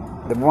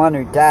 The one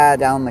who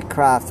died on the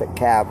cross at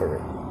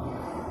Calvary.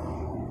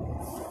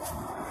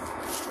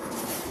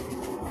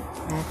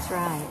 That's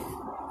right.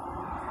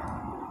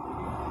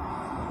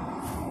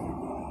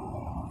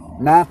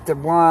 Not the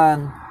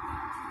one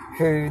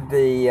who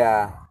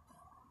the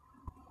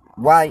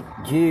white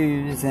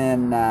Jews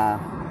in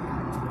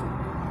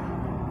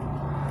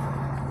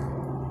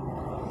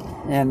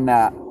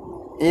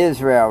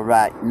Israel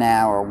right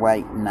now are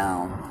waiting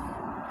on,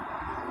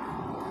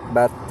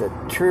 but the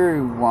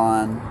true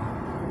one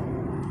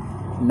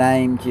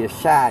named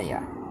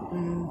Yeshua.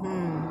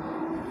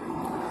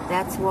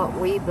 That's what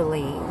we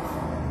believe.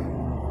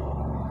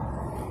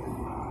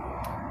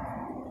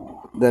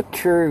 The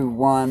true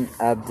one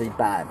of the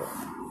Bible,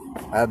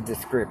 of the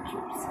Scriptures.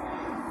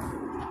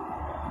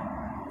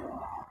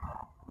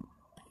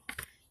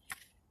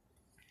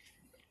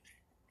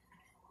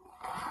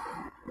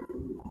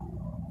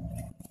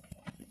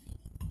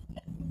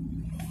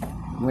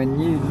 When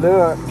you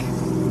look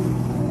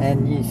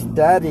and you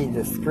study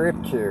the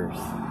Scriptures,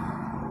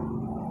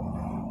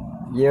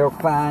 you'll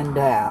find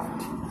out,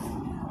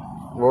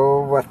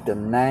 well, what the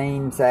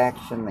names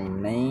actually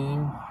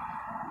mean.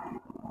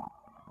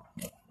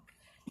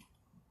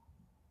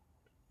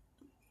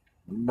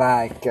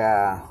 Like, you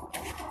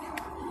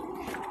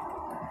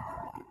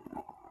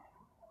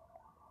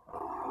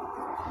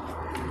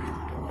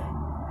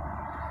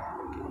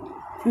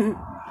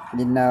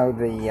know,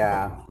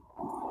 the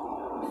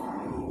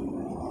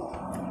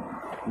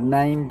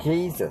name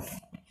Jesus.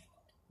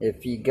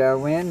 If you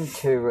go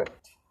into it,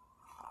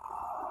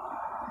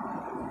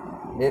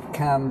 it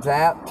comes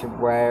out to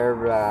where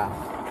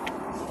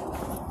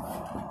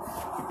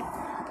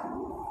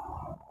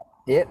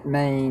it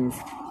means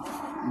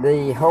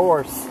the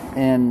horse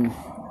in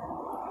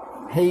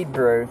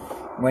Hebrew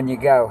when you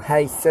go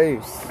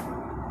Jesus,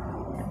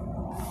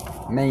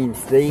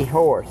 means the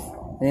horse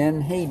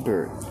in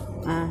Hebrew.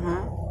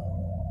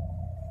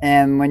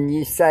 And when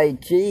you say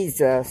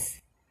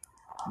Jesus,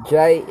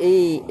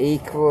 J-E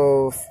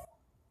equals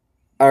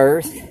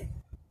earth,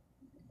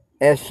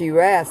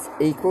 S-U-S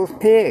equals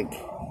pig.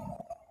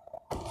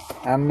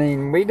 I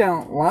mean, we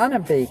don't want to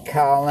be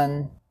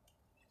calling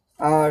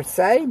our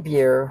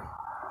Savior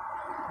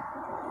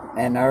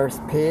an earth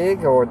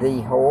pig or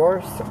the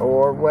horse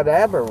or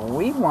whatever.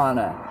 We want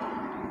to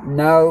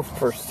know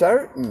for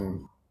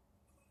certain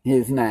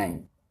his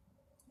name.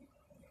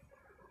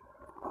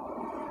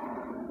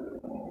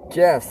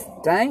 Just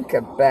think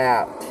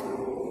about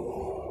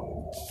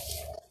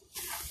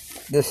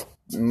this.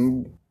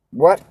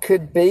 What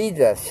could be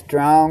the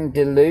strong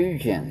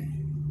delusion?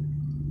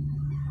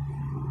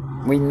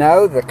 We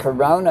know the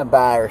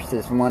coronavirus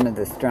is one of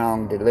the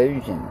strong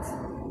delusions.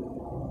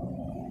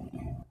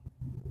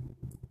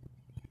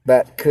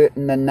 But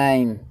couldn't the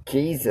name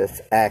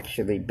Jesus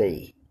actually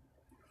be?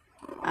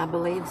 I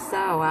believe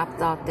so. I've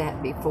thought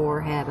that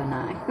before, haven't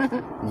I?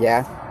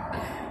 Yeah.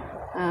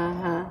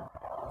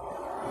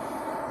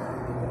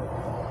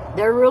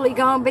 They're really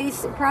going to be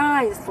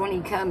surprised when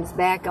he comes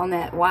back on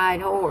that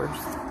white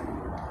horse.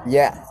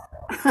 Yeah.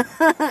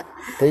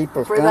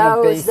 People's For going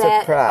to be those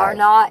that surprised. are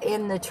not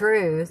in the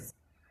truth.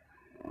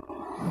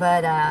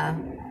 But,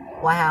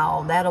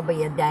 wow, that'll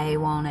be a day,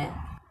 won't it?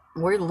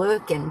 We're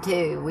looking,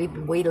 too.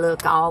 We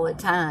look all the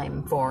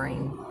time for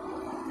him.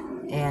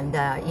 And,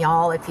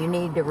 y'all, if you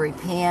need to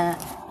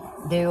repent,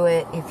 do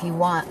it. If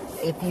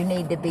you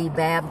need to be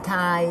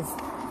baptized,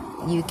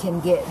 you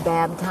can get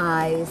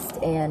baptized.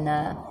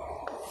 And,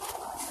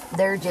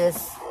 they're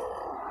just...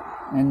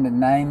 In the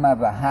name of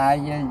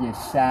Ahia,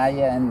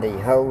 Yeshua, and the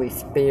Holy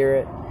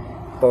Spirit,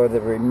 for the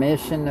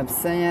remission of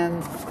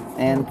sins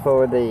and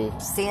for the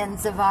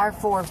sins of our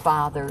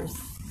forefathers.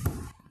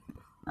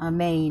 I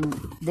mean,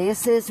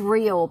 this is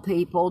real,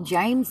 people.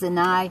 James and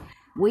I,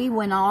 we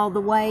went all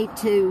the way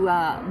to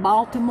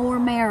Baltimore,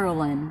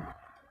 Maryland,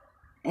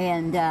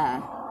 and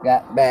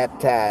got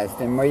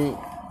baptized, and we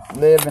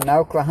live in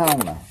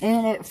Oklahoma.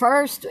 And at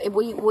first,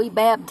 we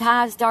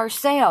baptized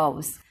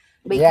ourselves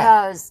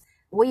because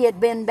we had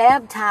been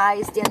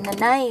baptized in the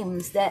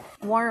names that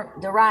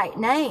weren't the right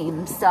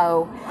names.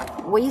 So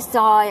we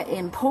saw it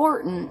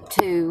important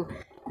to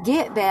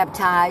get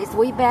baptized.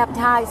 We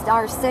baptized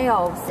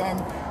ourselves, and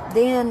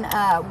then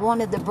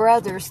one of the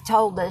brothers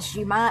told us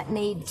you might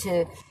need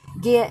to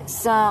get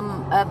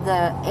some of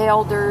the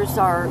elders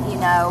or,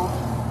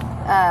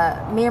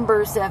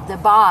 members of the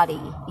body,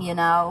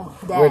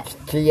 Which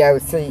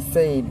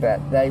GOCC,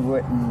 but they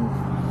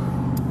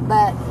wouldn't.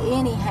 But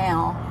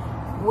anyhow,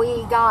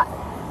 we got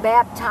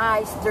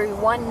baptized through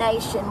One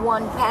Nation,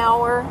 One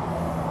Power,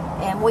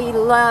 and we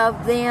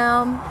love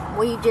them.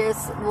 We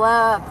just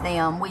love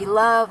them. We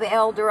love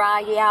Elder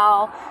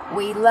Ayal.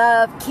 We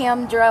love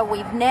Kendra.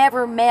 We've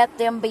never met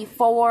them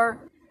before,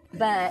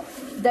 but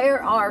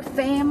they're our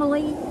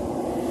family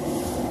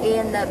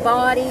in the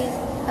body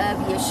of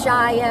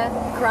Yeshua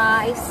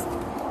Christ.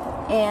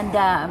 And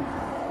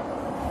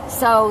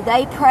so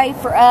they pray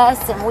for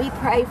us, and we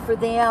pray for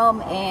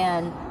them,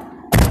 and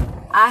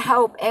I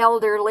hope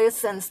Elder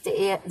listens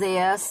to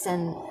this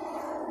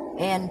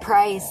and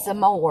prays some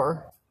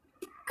more,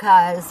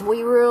 because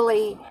we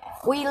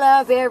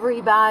love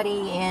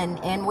everybody,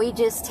 and we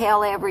just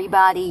tell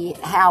everybody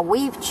how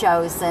we've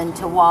chosen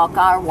to walk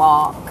our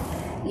walk,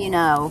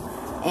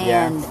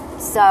 and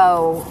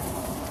so,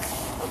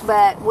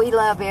 but we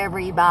love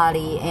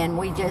everybody, and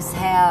we just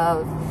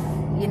have,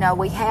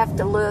 we have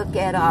to look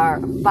at our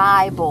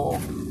Bible,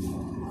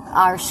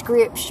 our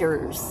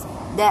scriptures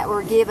that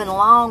were given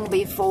long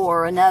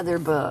before another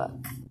book.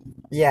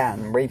 Yeah,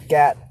 and we've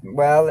got,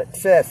 it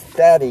says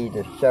study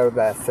to show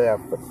thyself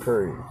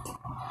approved.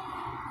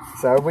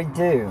 So we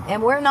do.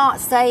 And we're not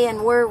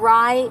saying we're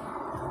right.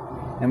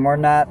 And we're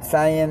not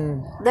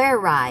saying they're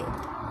right.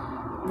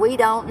 We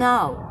don't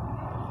know.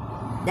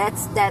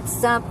 That's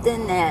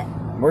something that...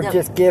 We're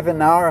just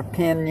giving our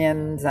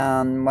opinions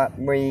on what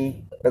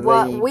we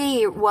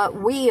believe.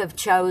 What we have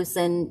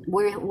chosen,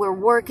 we're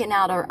working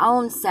out our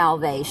own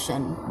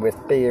salvation with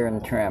fear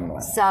and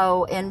trembling.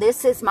 So, and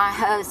this is my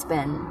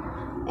husband,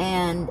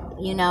 and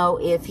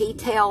if he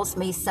tells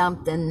me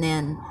something,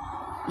 then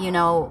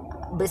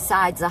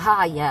besides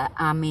Ahia,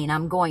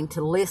 I'm going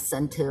to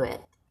listen to it.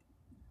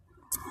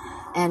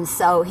 And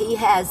so he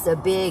has a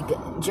big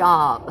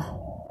job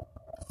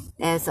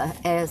as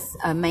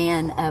a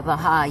man of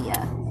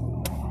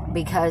Ahia,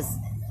 because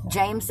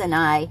James and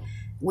I,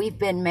 we've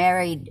been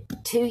married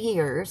 2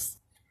 years.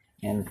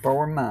 In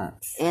 4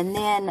 months. And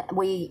then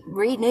we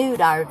renewed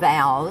our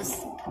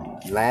vows.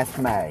 Last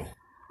May.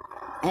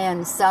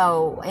 And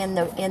so in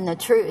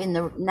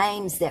the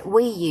names that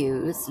we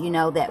use,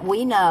 that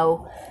we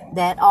know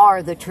that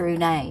are the true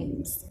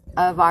names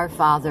of our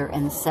Father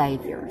and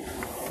Savior.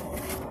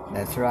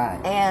 That's right.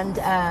 And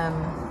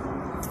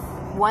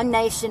One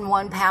Nation,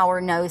 One Power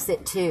knows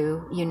it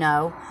too,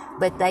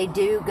 but they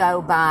do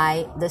go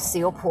by the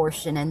seal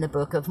portion in the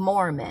Book of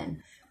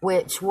Mormon,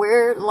 which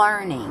we're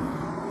learning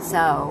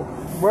So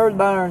we're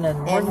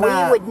learning. and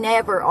we would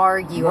never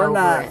argue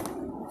over it.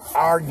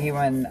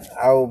 Arguing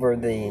over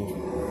the.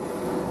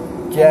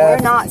 We're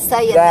not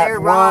saying that they're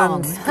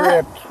wrong.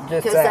 Scripture,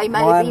 just that they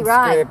may one be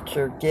right.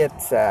 scripture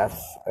gets us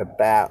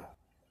about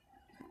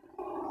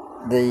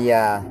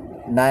the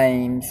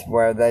names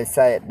where they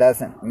say it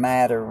doesn't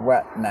matter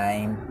what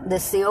name. The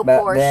seal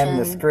but portion. then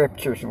the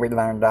scriptures we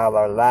learned all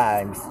our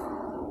lives.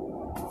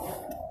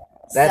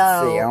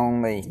 That's so the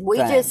only we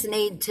thing. just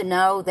need to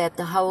know that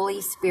the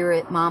Holy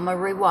Spirit, Mama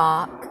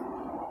Ruach,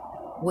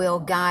 will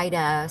guide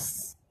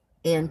us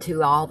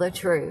into all the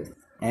truth.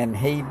 In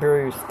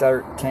Hebrews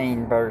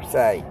 13 verse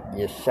 8,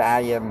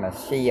 Yeshua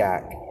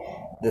Mashiach,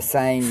 the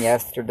same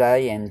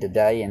yesterday and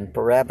today and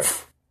forever.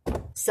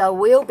 So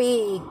we'll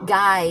be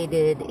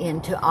guided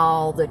into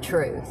all the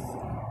truth.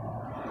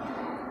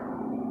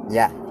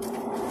 Yeah.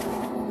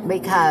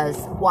 Because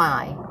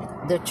why?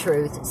 The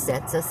truth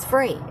sets us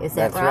free. Is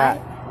that That's right?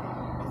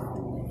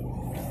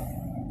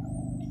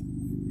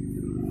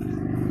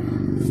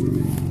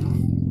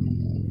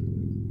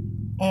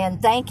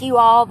 And thank you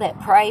all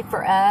that pray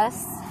for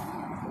us.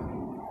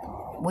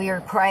 We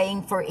are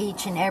praying for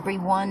each and every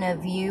one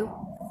of you.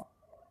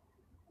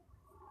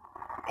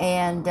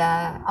 And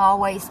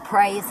always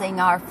praising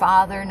our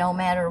Father no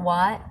matter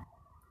what.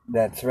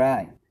 That's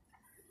right.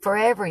 For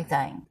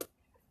everything.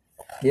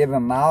 Give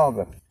him all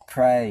the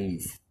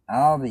praise,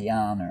 all the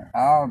honor,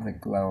 all the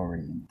glory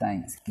and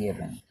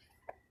thanksgiving.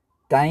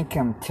 Thank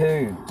him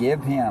too.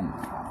 Give him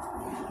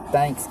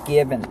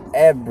thanksgiving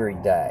every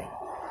day.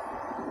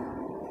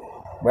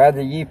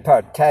 Whether you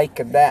partake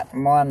of that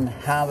one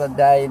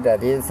holiday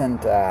that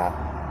isn't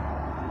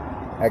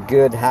a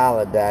good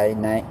holiday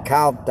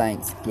called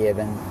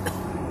Thanksgiving,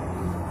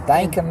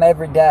 thank him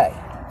every day.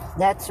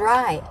 That's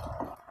right.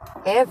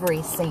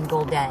 Every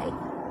single day.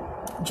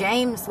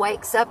 James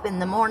wakes up in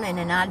the morning,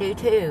 and I do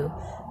too,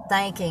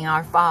 thanking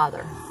our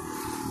Father.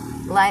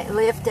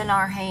 Lifting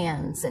our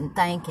hands and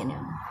thanking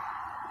him.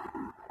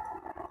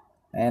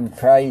 And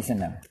praising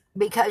him.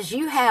 Because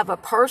you have a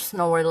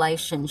personal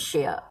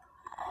relationship.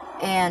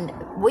 And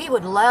we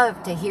would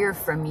love to hear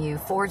from you.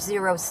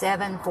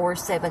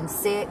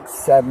 407-476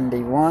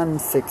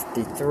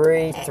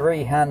 7163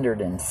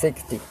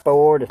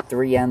 364 to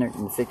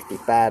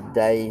 365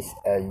 days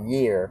a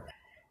year,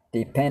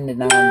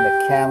 depending on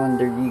the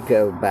calendar you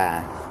go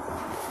by.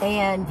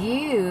 And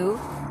you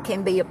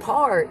can be a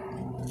part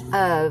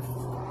of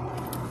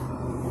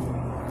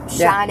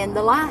shining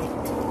the light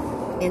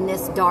in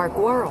this dark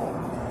world.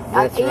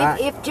 That's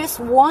right. If just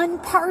one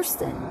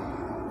person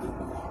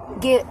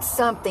get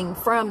something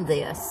from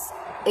this,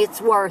 it's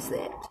worth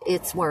it.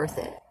 It's worth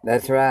it.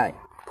 That's right.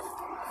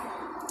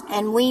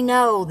 And we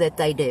know that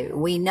they do.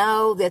 We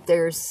know that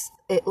there's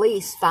at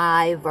least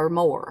 5 or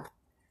more,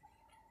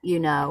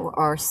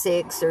 or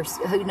 6 or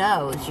who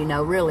knows,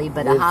 really,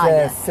 but a high.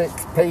 There's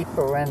 6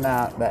 people in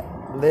that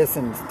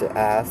listens to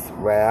us.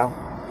 Well,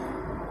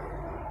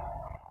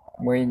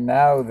 we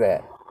know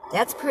that.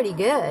 That's pretty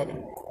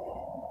good.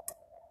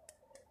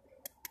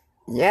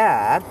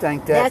 Yeah, I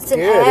think that's an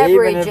good.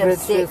 average even if of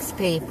it's 6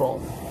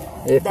 people.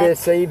 If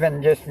it's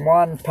even just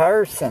one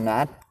person,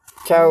 I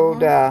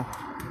told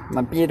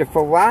my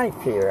beautiful wife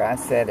here, I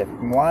said, if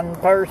one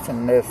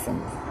person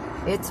listens,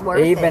 it's worth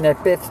it. Even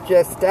if it's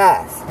just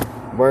us,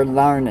 we're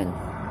learning.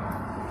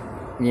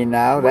 That's we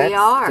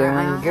are.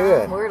 Doing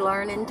good. We're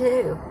learning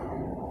too.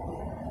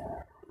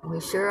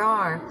 We sure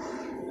are.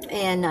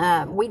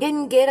 And we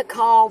didn't get a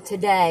call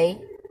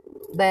today,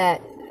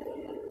 but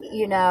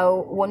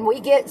when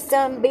we get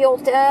some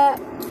built up,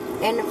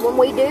 and when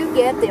we do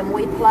get them,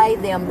 we play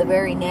them the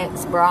very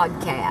next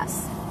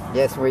broadcast.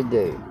 Yes, we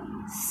do.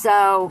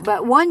 So,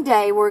 but one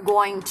day we're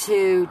going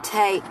to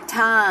take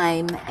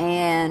time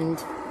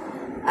and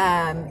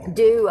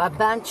do a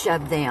bunch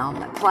of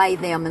them, play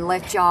them, and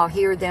let y'all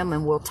hear them,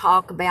 and we'll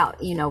talk about,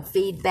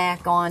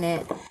 feedback on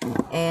it.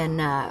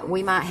 And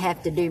we might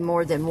have to do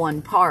more than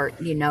one part,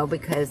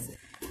 because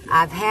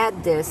I've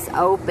had this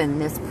open,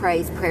 this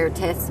praise, prayer,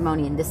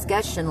 testimony, and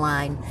discussion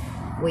line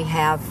we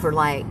have for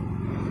like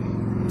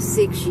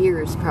 6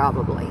 years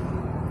probably.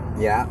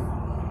 Yeah.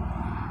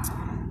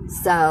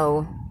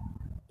 So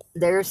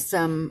there's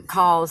some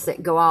calls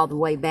that go all the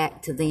way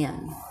back to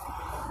then.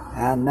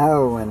 I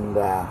know, and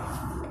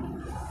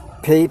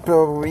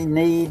people, we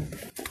need,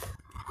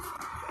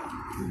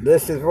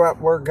 this is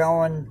what we're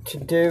going to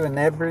do in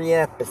every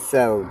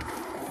episode.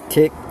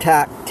 Tick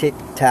tock,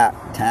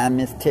 time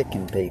is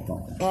ticking,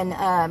 people. And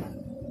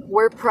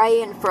we're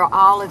praying for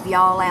all of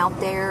y'all out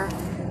there.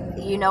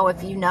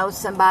 If you know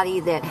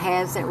somebody that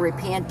hasn't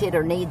repented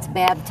or needs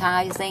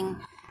baptizing,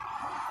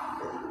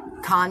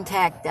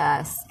 contact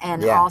us.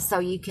 And also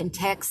you can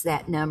text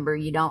that number.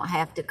 You don't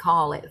have to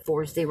call it,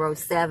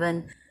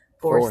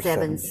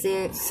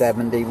 407-476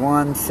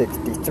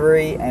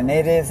 7163. And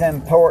it is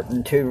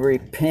important to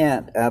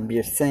repent of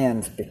your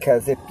sins,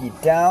 because if you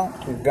don't,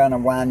 you're going to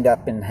wind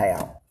up in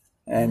hell.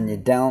 And you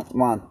don't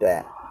want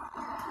that.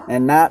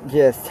 And not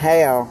just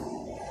hell,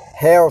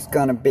 hell's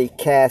going to be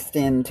cast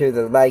into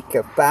the lake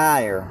of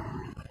fire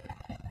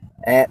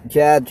at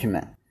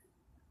judgment.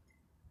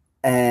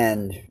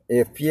 And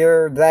if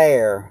you're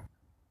there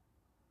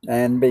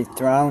and be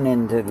thrown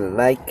into the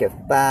lake of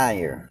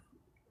fire,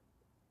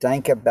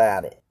 think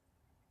about it.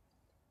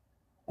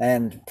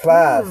 And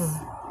plus,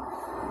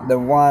 the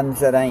ones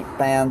that ain't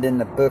found in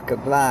the book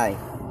of life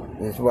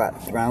is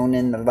what? Thrown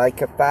in the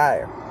lake of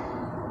fire.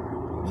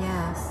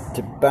 Yes.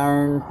 To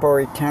burn for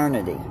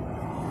eternity.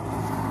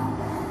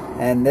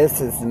 And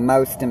this is the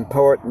most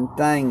important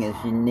thing, is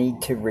you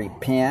need to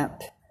repent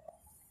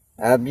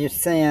of your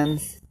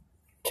sins,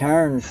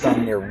 turn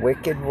from your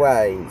wicked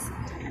ways,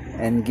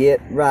 and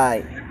get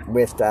right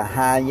with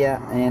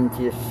Ahia and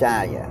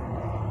Yeshaya.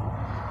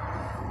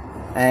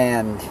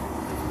 And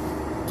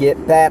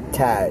get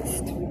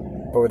baptized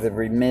for the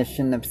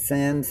remission of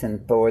sins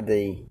and for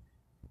the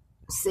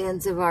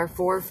sins of our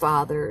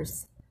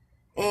forefathers.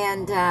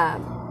 And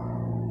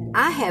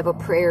I have a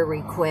prayer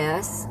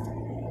request.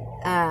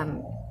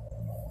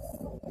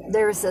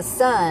 There's a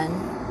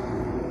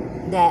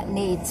son that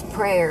needs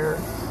prayer.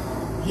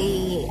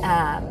 He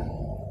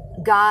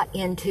got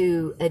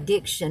into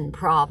addiction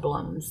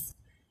problems,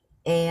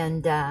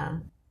 and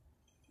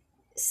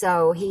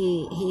so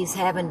he's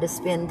having to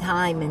spend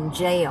time in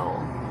jail,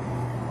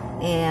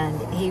 and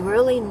he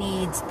really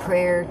needs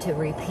prayer to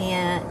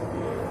repent.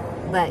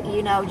 But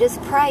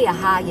just pray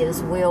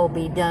Ahia's will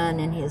be done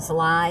in his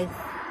life.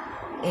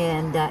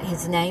 And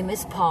his name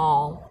is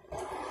Paul.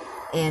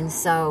 And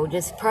so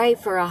just pray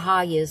for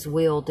Ahia's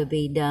will to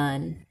be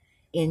done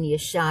in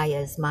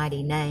Yeshua's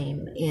mighty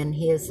name in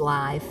his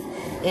life.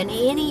 And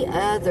any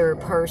other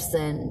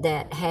person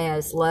that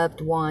has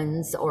loved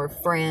ones or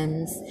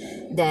friends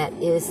that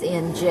is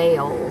in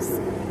jails,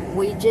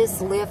 we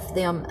just lift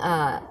them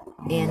up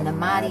in the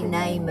mighty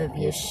name of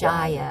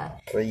Yeshua.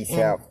 Please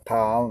help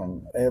Paul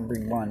and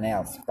everyone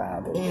else,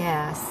 Father.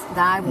 Yes,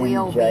 thy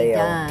will be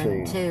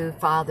done too,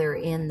 Father,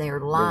 in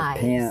their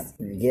lives. Repent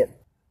and get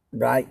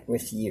right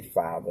with you,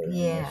 Father.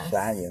 Yes. In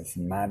Yeshua's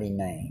mighty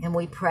name. And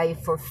we pray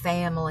for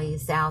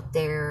families out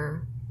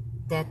there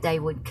that they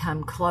would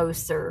come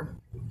closer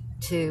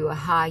to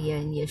Ahia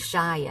and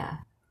Yeshua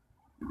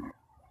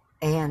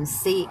and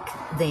seek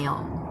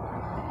them,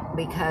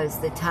 because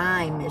the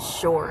time is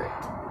short.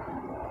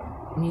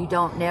 You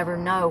don't never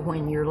know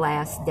when your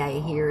last day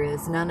here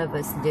is. None of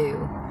us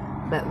do.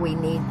 But we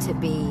need to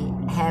be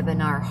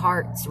having our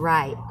hearts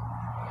right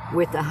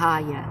with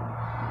Ahia.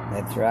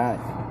 That's right.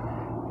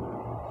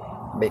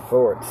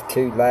 Before it's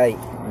too late.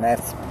 And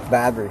that's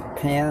by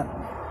repent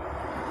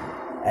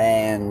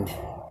and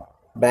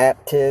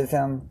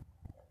baptism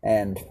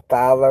and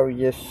follow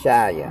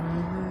Yeshua.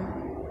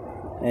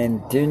 Mm-hmm.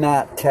 And do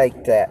not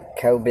take that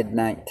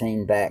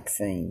COVID-19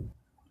 vaccine.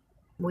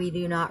 We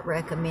do not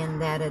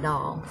recommend that at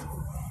all.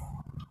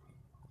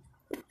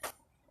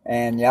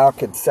 And y'all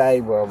could say,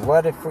 well,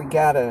 what if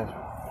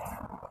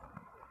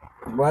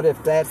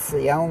that's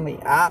the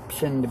only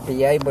option to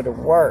be able to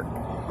work?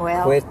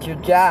 Well, quit your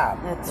job.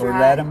 That's or right.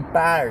 Let them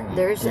fire you.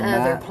 There's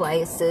other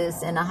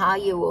places, and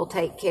Ahia will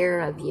take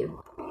care of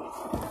you.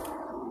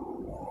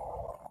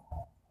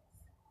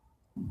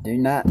 Do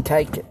not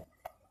take it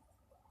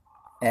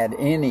at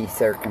any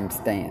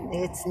circumstance.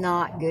 It's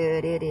not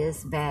good. It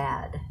is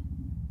bad.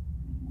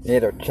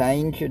 It'll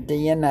change your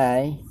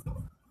DNA.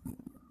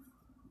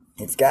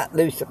 It's got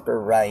Lucifer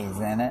rays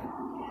in it,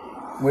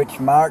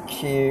 which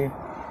marks you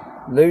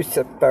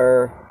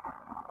Lucifer,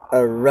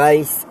 a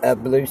race of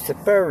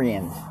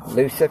Luciferians.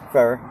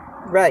 Lucifer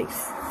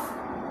race.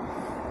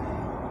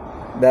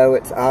 Though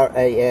it's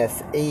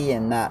R-A-S-E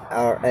and not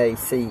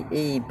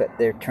R-A-C-E, but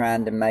they're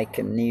trying to make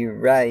a new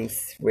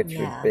race, which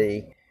would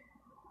be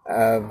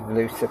of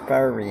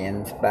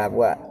Luciferians by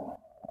what?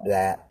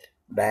 That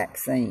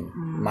vaccine,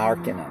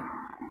 marking it.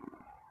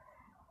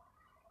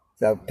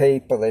 So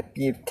people, if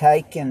you've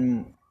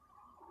taken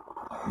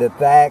the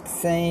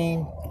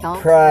vaccine,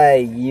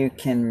 pray you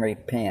can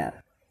repent.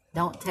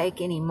 Don't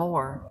take any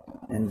more.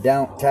 And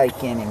don't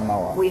take any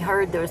more. We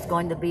heard there's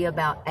going to be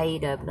about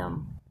 8 of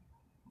them.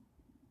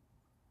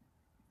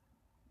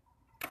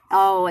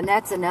 Oh, and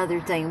that's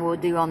another thing we'll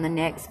do on the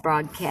next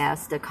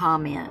broadcast, a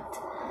comment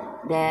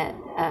that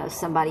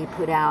somebody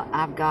put out.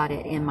 I've got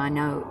it in my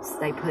notes.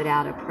 They put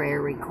out a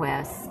prayer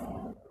request.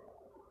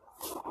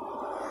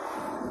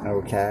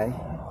 Okay.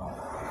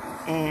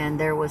 And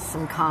there was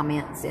some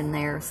comments in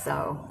there,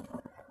 so,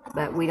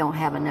 but we don't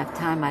have enough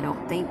time, I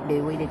don't think,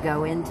 do we, to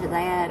go into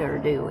that, or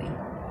do we?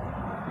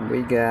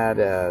 We got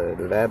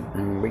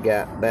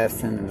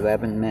less than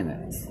 11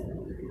 minutes.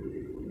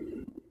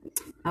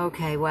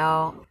 Okay,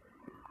 well,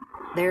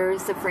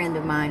 there's a friend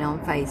of mine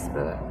on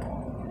Facebook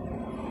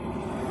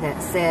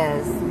that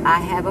says, I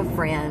have a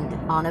friend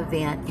on a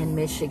vent in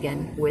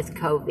Michigan with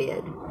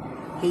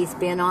COVID. He's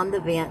been on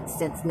the vent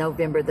since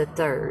November the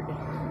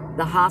 3rd.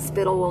 The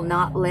hospital will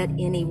not let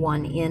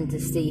anyone in to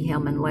see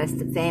him unless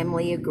the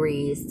family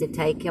agrees to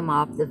take him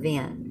off the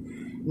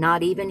vent.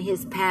 Not even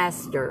his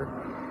pastor,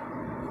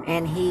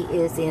 and he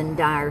is in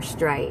dire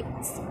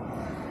straits.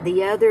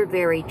 The other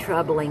very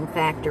troubling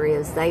factor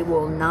is they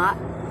will not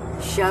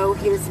show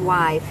his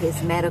wife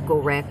his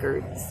medical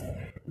records.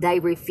 They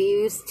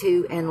refuse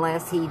to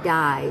unless he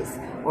dies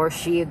or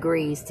she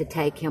agrees to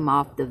take him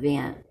off the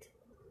vent.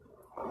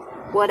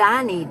 What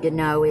I need to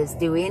know is,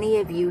 do any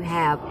of you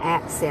have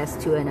access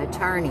to an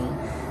attorney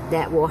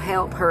that will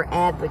help her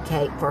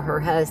advocate for her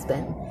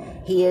husband?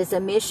 He is a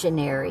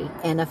missionary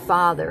and a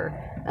father,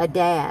 a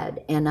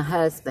dad and a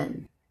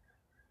husband.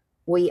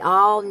 We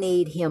all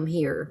need him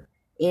here.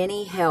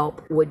 Any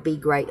help would be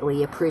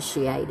greatly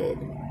appreciated.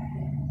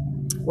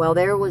 Well,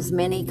 there was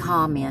many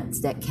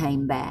comments that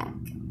came back,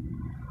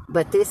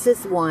 but this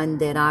is one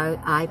that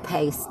I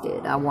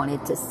pasted. I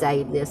wanted to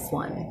save this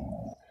one.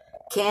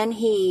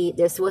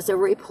 This was a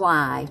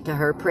reply to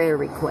her prayer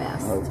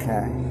request.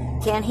 Okay.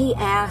 Can he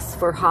ask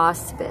for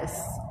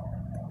hospice?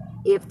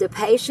 If the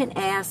patient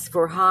asks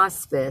for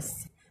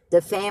hospice,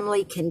 the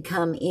family can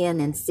come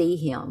in and see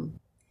him.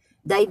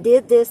 They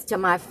did this to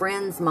my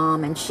friend's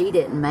mom and she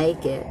didn't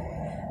make it.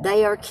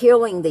 They are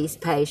killing these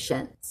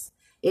patients.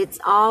 It's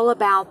all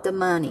about the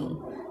money.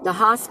 The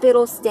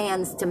hospital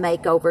stands to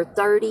make over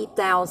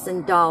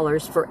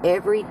 $30,000 for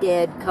every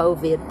dead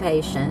COVID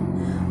patient.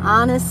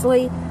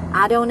 Honestly,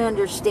 I don't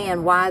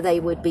understand why they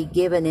would be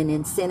given an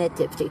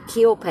incentive to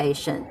kill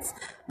patients,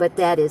 but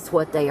that is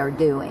what they are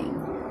doing.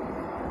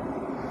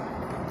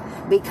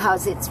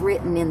 Because it's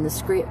written in the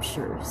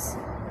scriptures.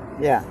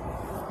 Yeah.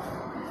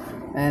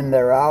 And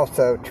they're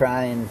also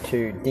trying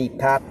to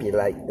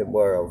depopulate the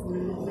world.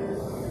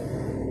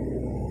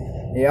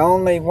 The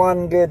only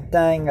one good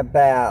thing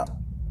about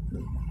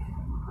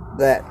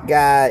that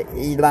guy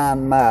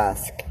Elon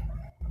Musk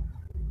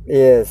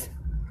is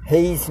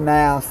he's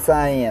now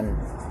saying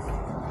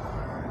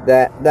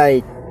that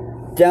they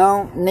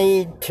don't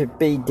need to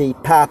be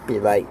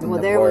depopulating the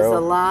world. Well, there was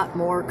a lot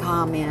more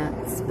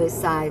comments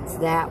besides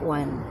that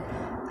one.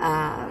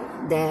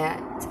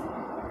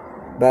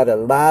 But a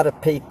lot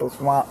of people's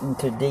wanting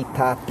to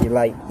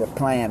depopulate the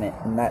planet,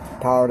 and that's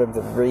part of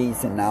the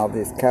reason all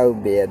this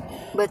COVID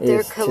but they're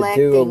is to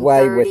collecting do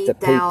away with the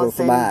people's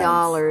lives.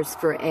 $30,000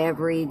 for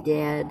every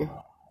dead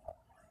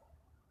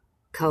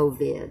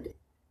COVID.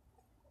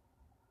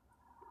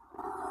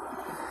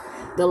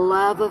 The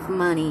love of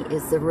money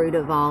is the root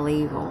of all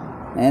evil.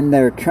 And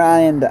they're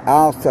trying to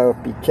also,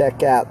 if you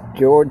check out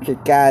Georgia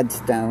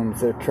Guidestones,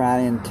 they're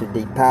trying to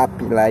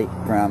depopulate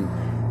from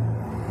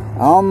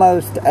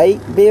almost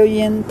 8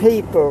 billion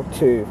people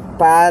to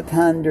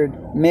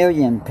 500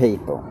 million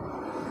people.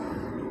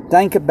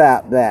 Think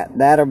about that.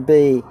 That'll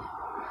be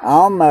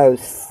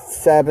almost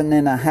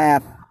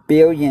 7.5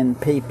 billion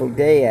people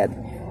dead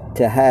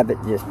to have it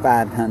just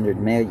 500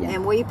 million.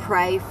 And we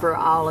pray for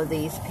all of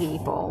these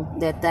people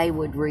that they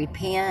would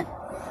repent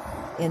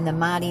in the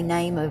mighty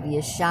name of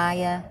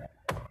Yeshua.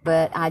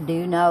 But I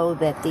do know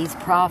that these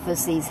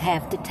prophecies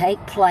have to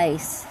take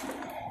place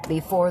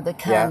before the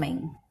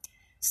coming. Yeah.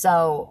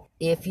 So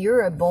if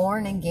you're a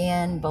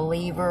born-again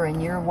believer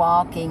and you're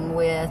walking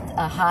with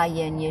a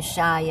Haya and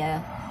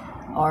Yeshua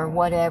or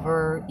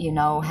whatever, you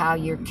know, how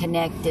you're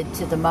connected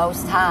to the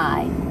Most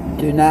High.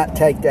 Do not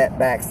take that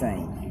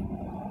vaccine.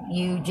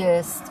 You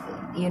just,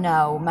 you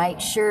know, make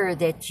sure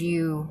that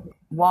you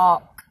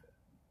walk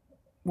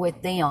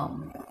with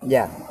them.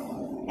 Yeah.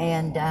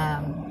 And,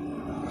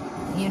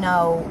 you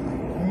know,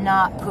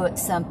 not put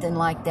something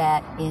like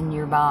that in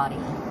your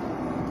body.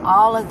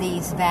 All of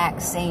these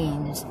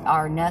vaccines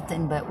are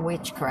nothing but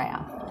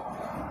witchcraft.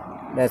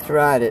 That's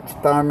right, it's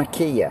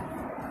pharmakia.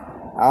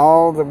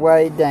 All the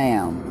way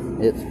down,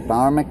 it's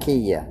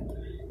pharmakia.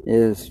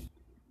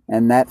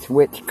 And that's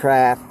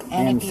witchcraft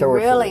and if you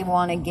sorcery. really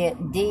want to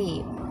get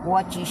deep,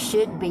 what you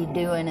should be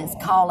doing is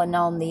calling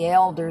on the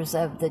elders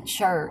of the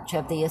church,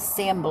 of the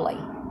assembly.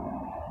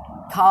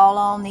 Call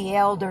on the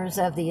elders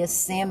of the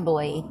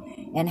assembly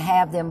and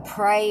have them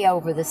pray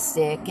over the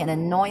sick and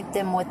anoint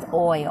them with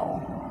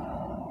oil.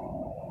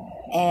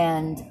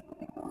 And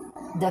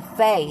the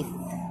faith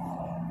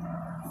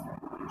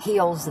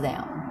heals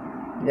them.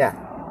 Yeah.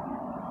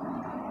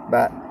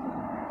 But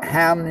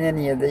how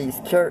many of these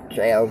church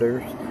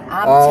elders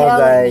I'm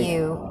telling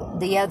you,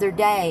 the other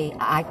day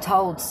I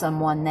told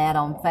someone that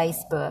on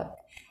Facebook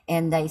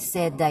and they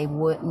said they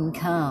wouldn't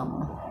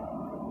come.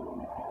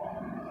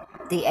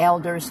 The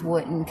elders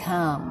wouldn't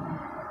come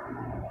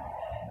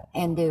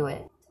and do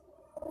it.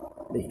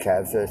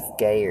 Because they're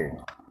scared.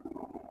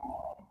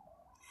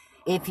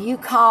 If you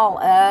call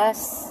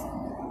us,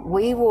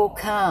 we will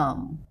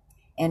come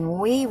and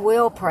we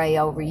will pray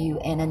over you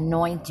and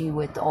anoint you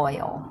with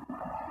oil.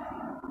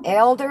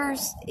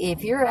 Elders,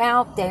 if you're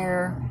out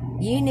there,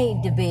 you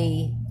need to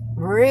be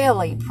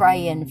really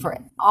praying for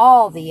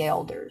all the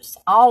elders,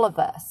 all of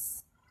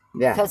us.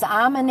 Yeah. Because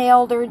I'm an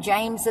elder,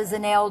 James is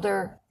an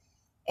elder,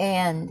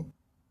 and,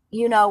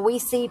 you know, we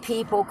see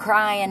people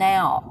crying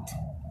out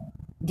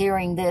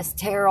during this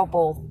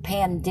terrible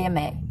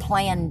plandemic.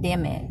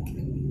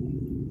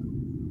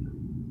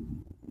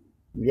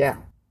 Yeah.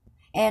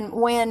 And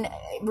when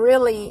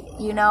really,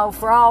 you know,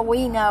 for all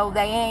we know,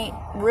 they ain't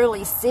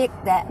really sick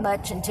that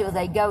much until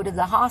they go to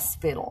the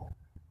hospital.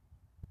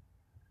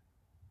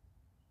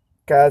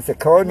 Because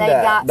according They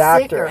to got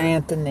Dr. sicker.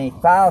 Anthony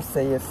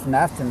Fauci, it's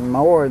nothing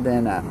more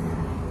than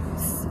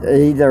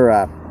either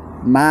a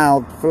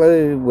mild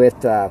flu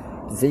with a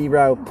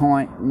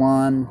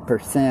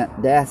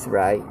 0.1% death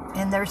rate.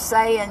 And they're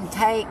saying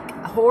take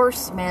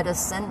horse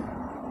medicine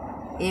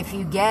if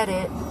you get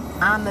it.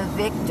 I'm a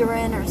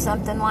Victorin or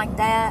something like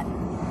that.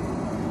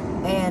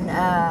 And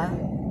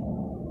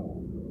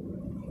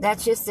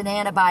that's just an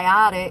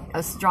antibiotic,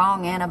 a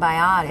strong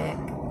antibiotic.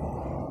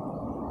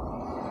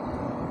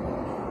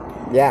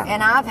 Yeah.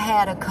 And I've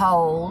had a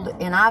cold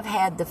and I've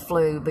had the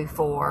flu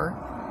before,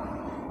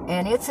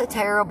 and it's a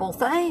terrible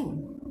thing.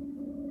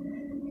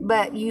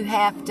 But you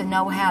have to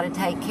know how to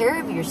take care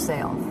of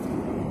yourself,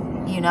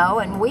 you know,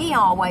 and we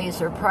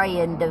always are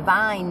praying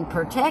divine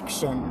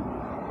protection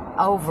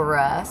over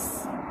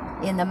us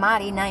in the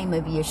mighty name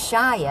of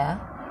Yeshua.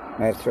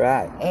 That's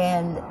right.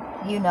 And,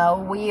 you know,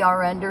 we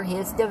are under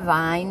his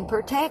divine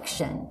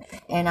protection.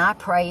 And I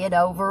pray it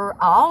over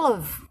all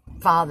of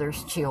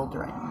Father's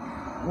children.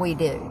 We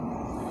do.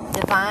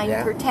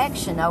 Divine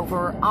protection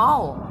over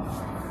all.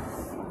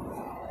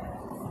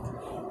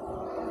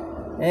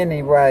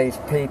 Anyways,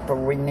 people,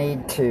 we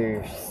need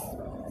to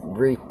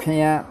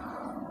repent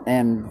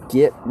and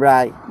get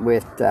right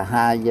with the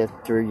Haya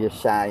through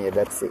Yeshua.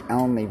 That's the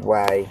only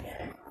way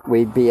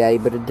we'd be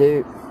able to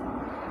do.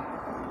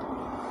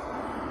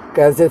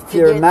 Because if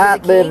you're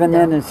not living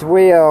in his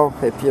will,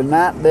 if you're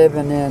not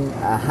living in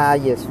a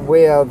highest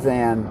will,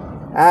 then,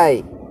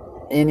 hey,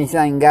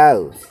 anything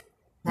goes.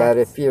 But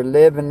if you're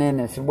living in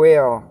his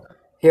will,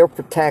 he'll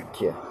protect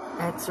you.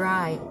 That's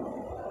right.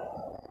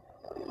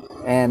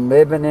 And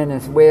living in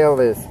his will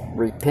is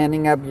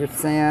repenting of your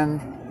sin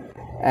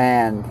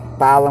and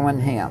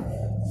following him.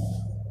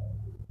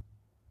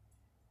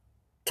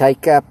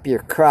 Take up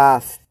your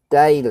cross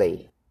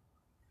daily.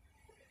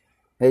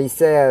 He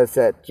says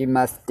that you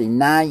must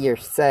deny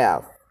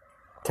yourself,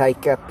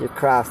 take up your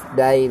cross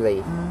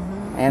daily,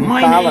 and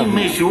follow him.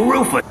 My name is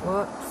Rufus.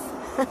 Whoops.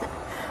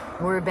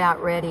 We're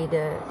about ready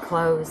to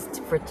close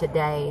for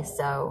today,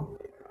 so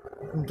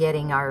I'm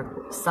getting our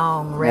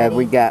song ready. Yeah,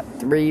 we got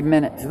 3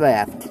 minutes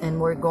left.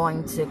 And we're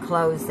going to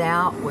close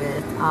out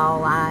with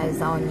All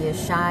Eyes on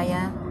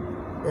Yeshua,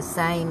 the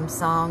same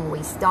song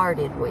we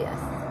started with,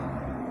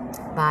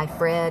 by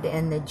Fred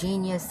and the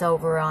Genius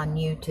over on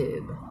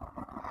YouTube.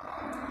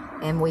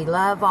 And we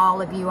love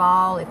all of you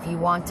all. If you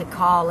want to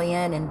call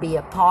in and be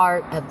a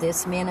part of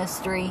this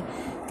ministry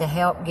to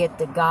help get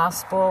the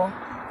gospel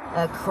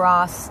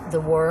across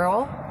the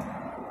world,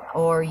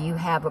 or you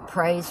have a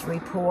praise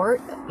report,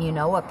 you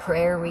know, a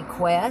prayer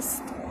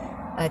request,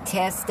 a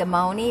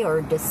testimony or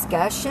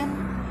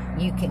discussion,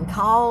 you can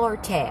call or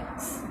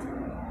text.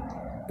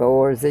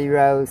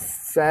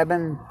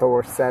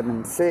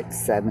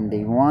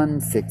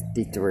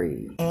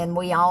 407-476-7163. And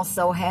we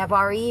also have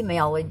our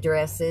email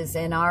addresses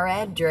and our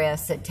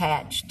address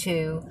attached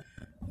to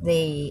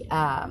the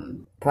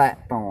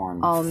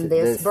platforms on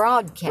this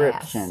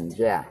broadcast.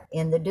 Yeah.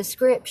 In the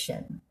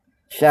description.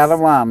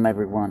 Shalom,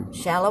 everyone.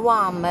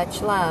 Shalom,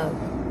 much love.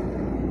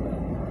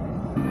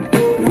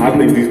 I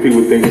think these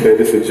people think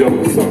that it's a joke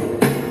or something.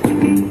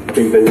 I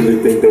think they really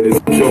think that it's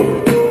a joke.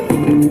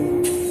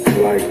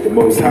 Like the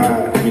Most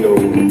High, you know,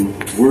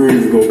 word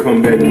is gonna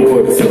come back more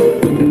or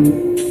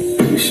something.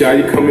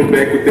 Yeshua coming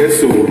back with that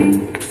sword.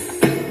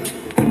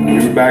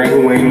 Everybody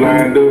who ain't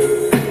lined up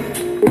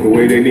with the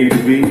way they need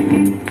to be,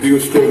 still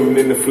struggling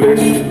in the flesh,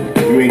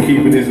 you ain't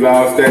keeping his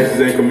law, statutes,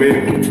 and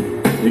commandments,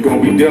 you're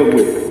gonna be dealt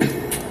with.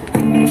 I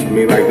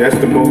mean, like that's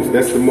the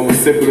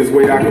most simplest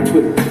way I can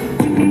put it.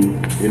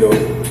 You know,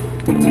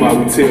 that's why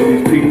we tell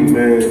these people,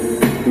 man,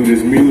 through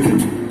this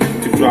music,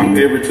 to drop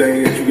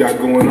everything that you got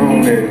going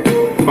on and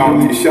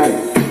follow your shite.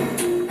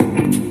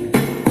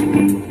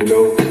 You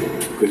know,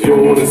 because you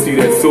don't want to see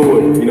that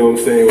sword. You know what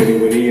I'm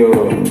saying? When he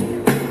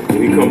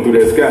come through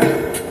that sky,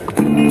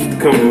 it's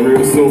coming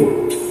real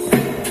soon.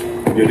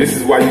 Yeah, this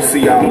is why you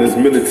see all this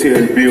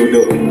military build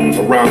up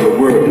around the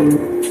world.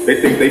 They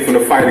think they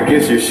finna fight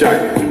against your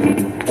shite.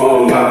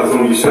 All eyes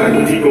on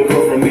Yeshua. He gon'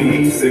 come from the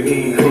east and he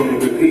ain't coming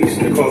with peace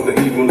to cause the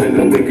evil and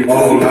the wicked.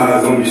 All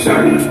eyes on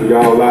Yeshua. We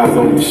all eyes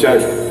on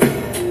Yeshua.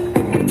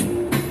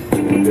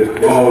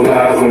 All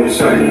eyes on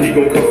Yeshua. He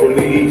gon' come from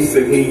the east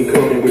and he ain't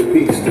coming with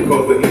peace to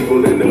cause the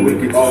evil and the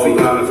wicked. All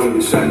eyes on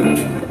Yeshua.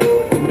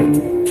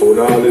 When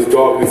all this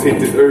darkness hit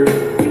this earth,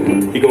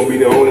 he gon' be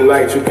the only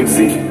light you can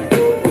see.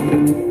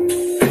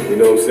 You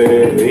know what I'm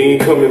saying? He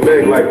ain't coming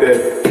back like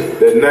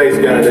that nice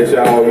guy that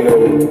y'all, you know,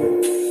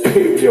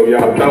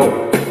 y'all thought,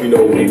 you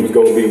know, he was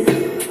gonna be.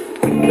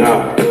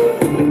 Nah,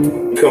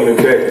 he coming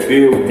back to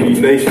deal with these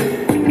nations.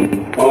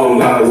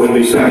 All eyes on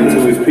Yeshua to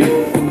his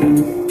people.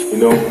 You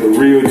know, the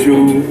real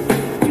Jew,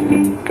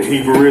 the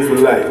Hebrew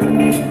Israelite.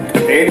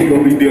 And he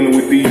gonna be dealing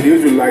with these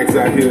Israelites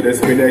out here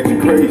that's been acting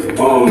crazy.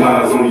 All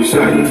eyes on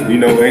Yeshua. You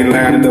know, ain't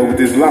lining up with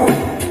this law.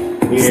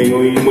 He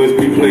must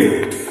be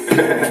playing.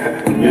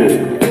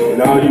 Yeah.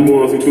 And all you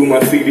ones who threw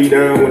my CD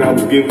down when I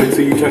was giving it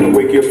to you, trying to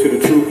wake you up to the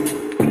truth.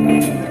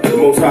 The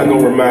Most High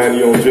gonna remind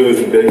you on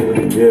Judgment Day.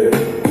 Yeah.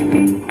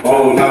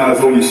 All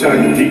eyes on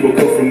Yeshua. He gon'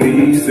 come from the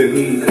east and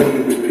he ain't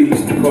coming with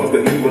peace to cause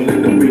the evil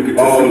and the wicked.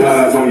 All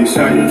eyes on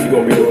Yeshua. He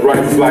gonna be the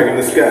brightest light in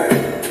the sky.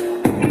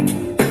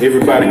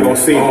 Everybody gonna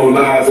see all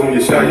eyes on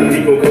your shine.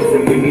 He gon' come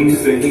from the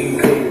east and he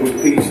come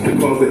with peace to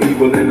cause the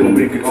evil and the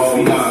wicked.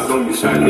 All eyes on your shine.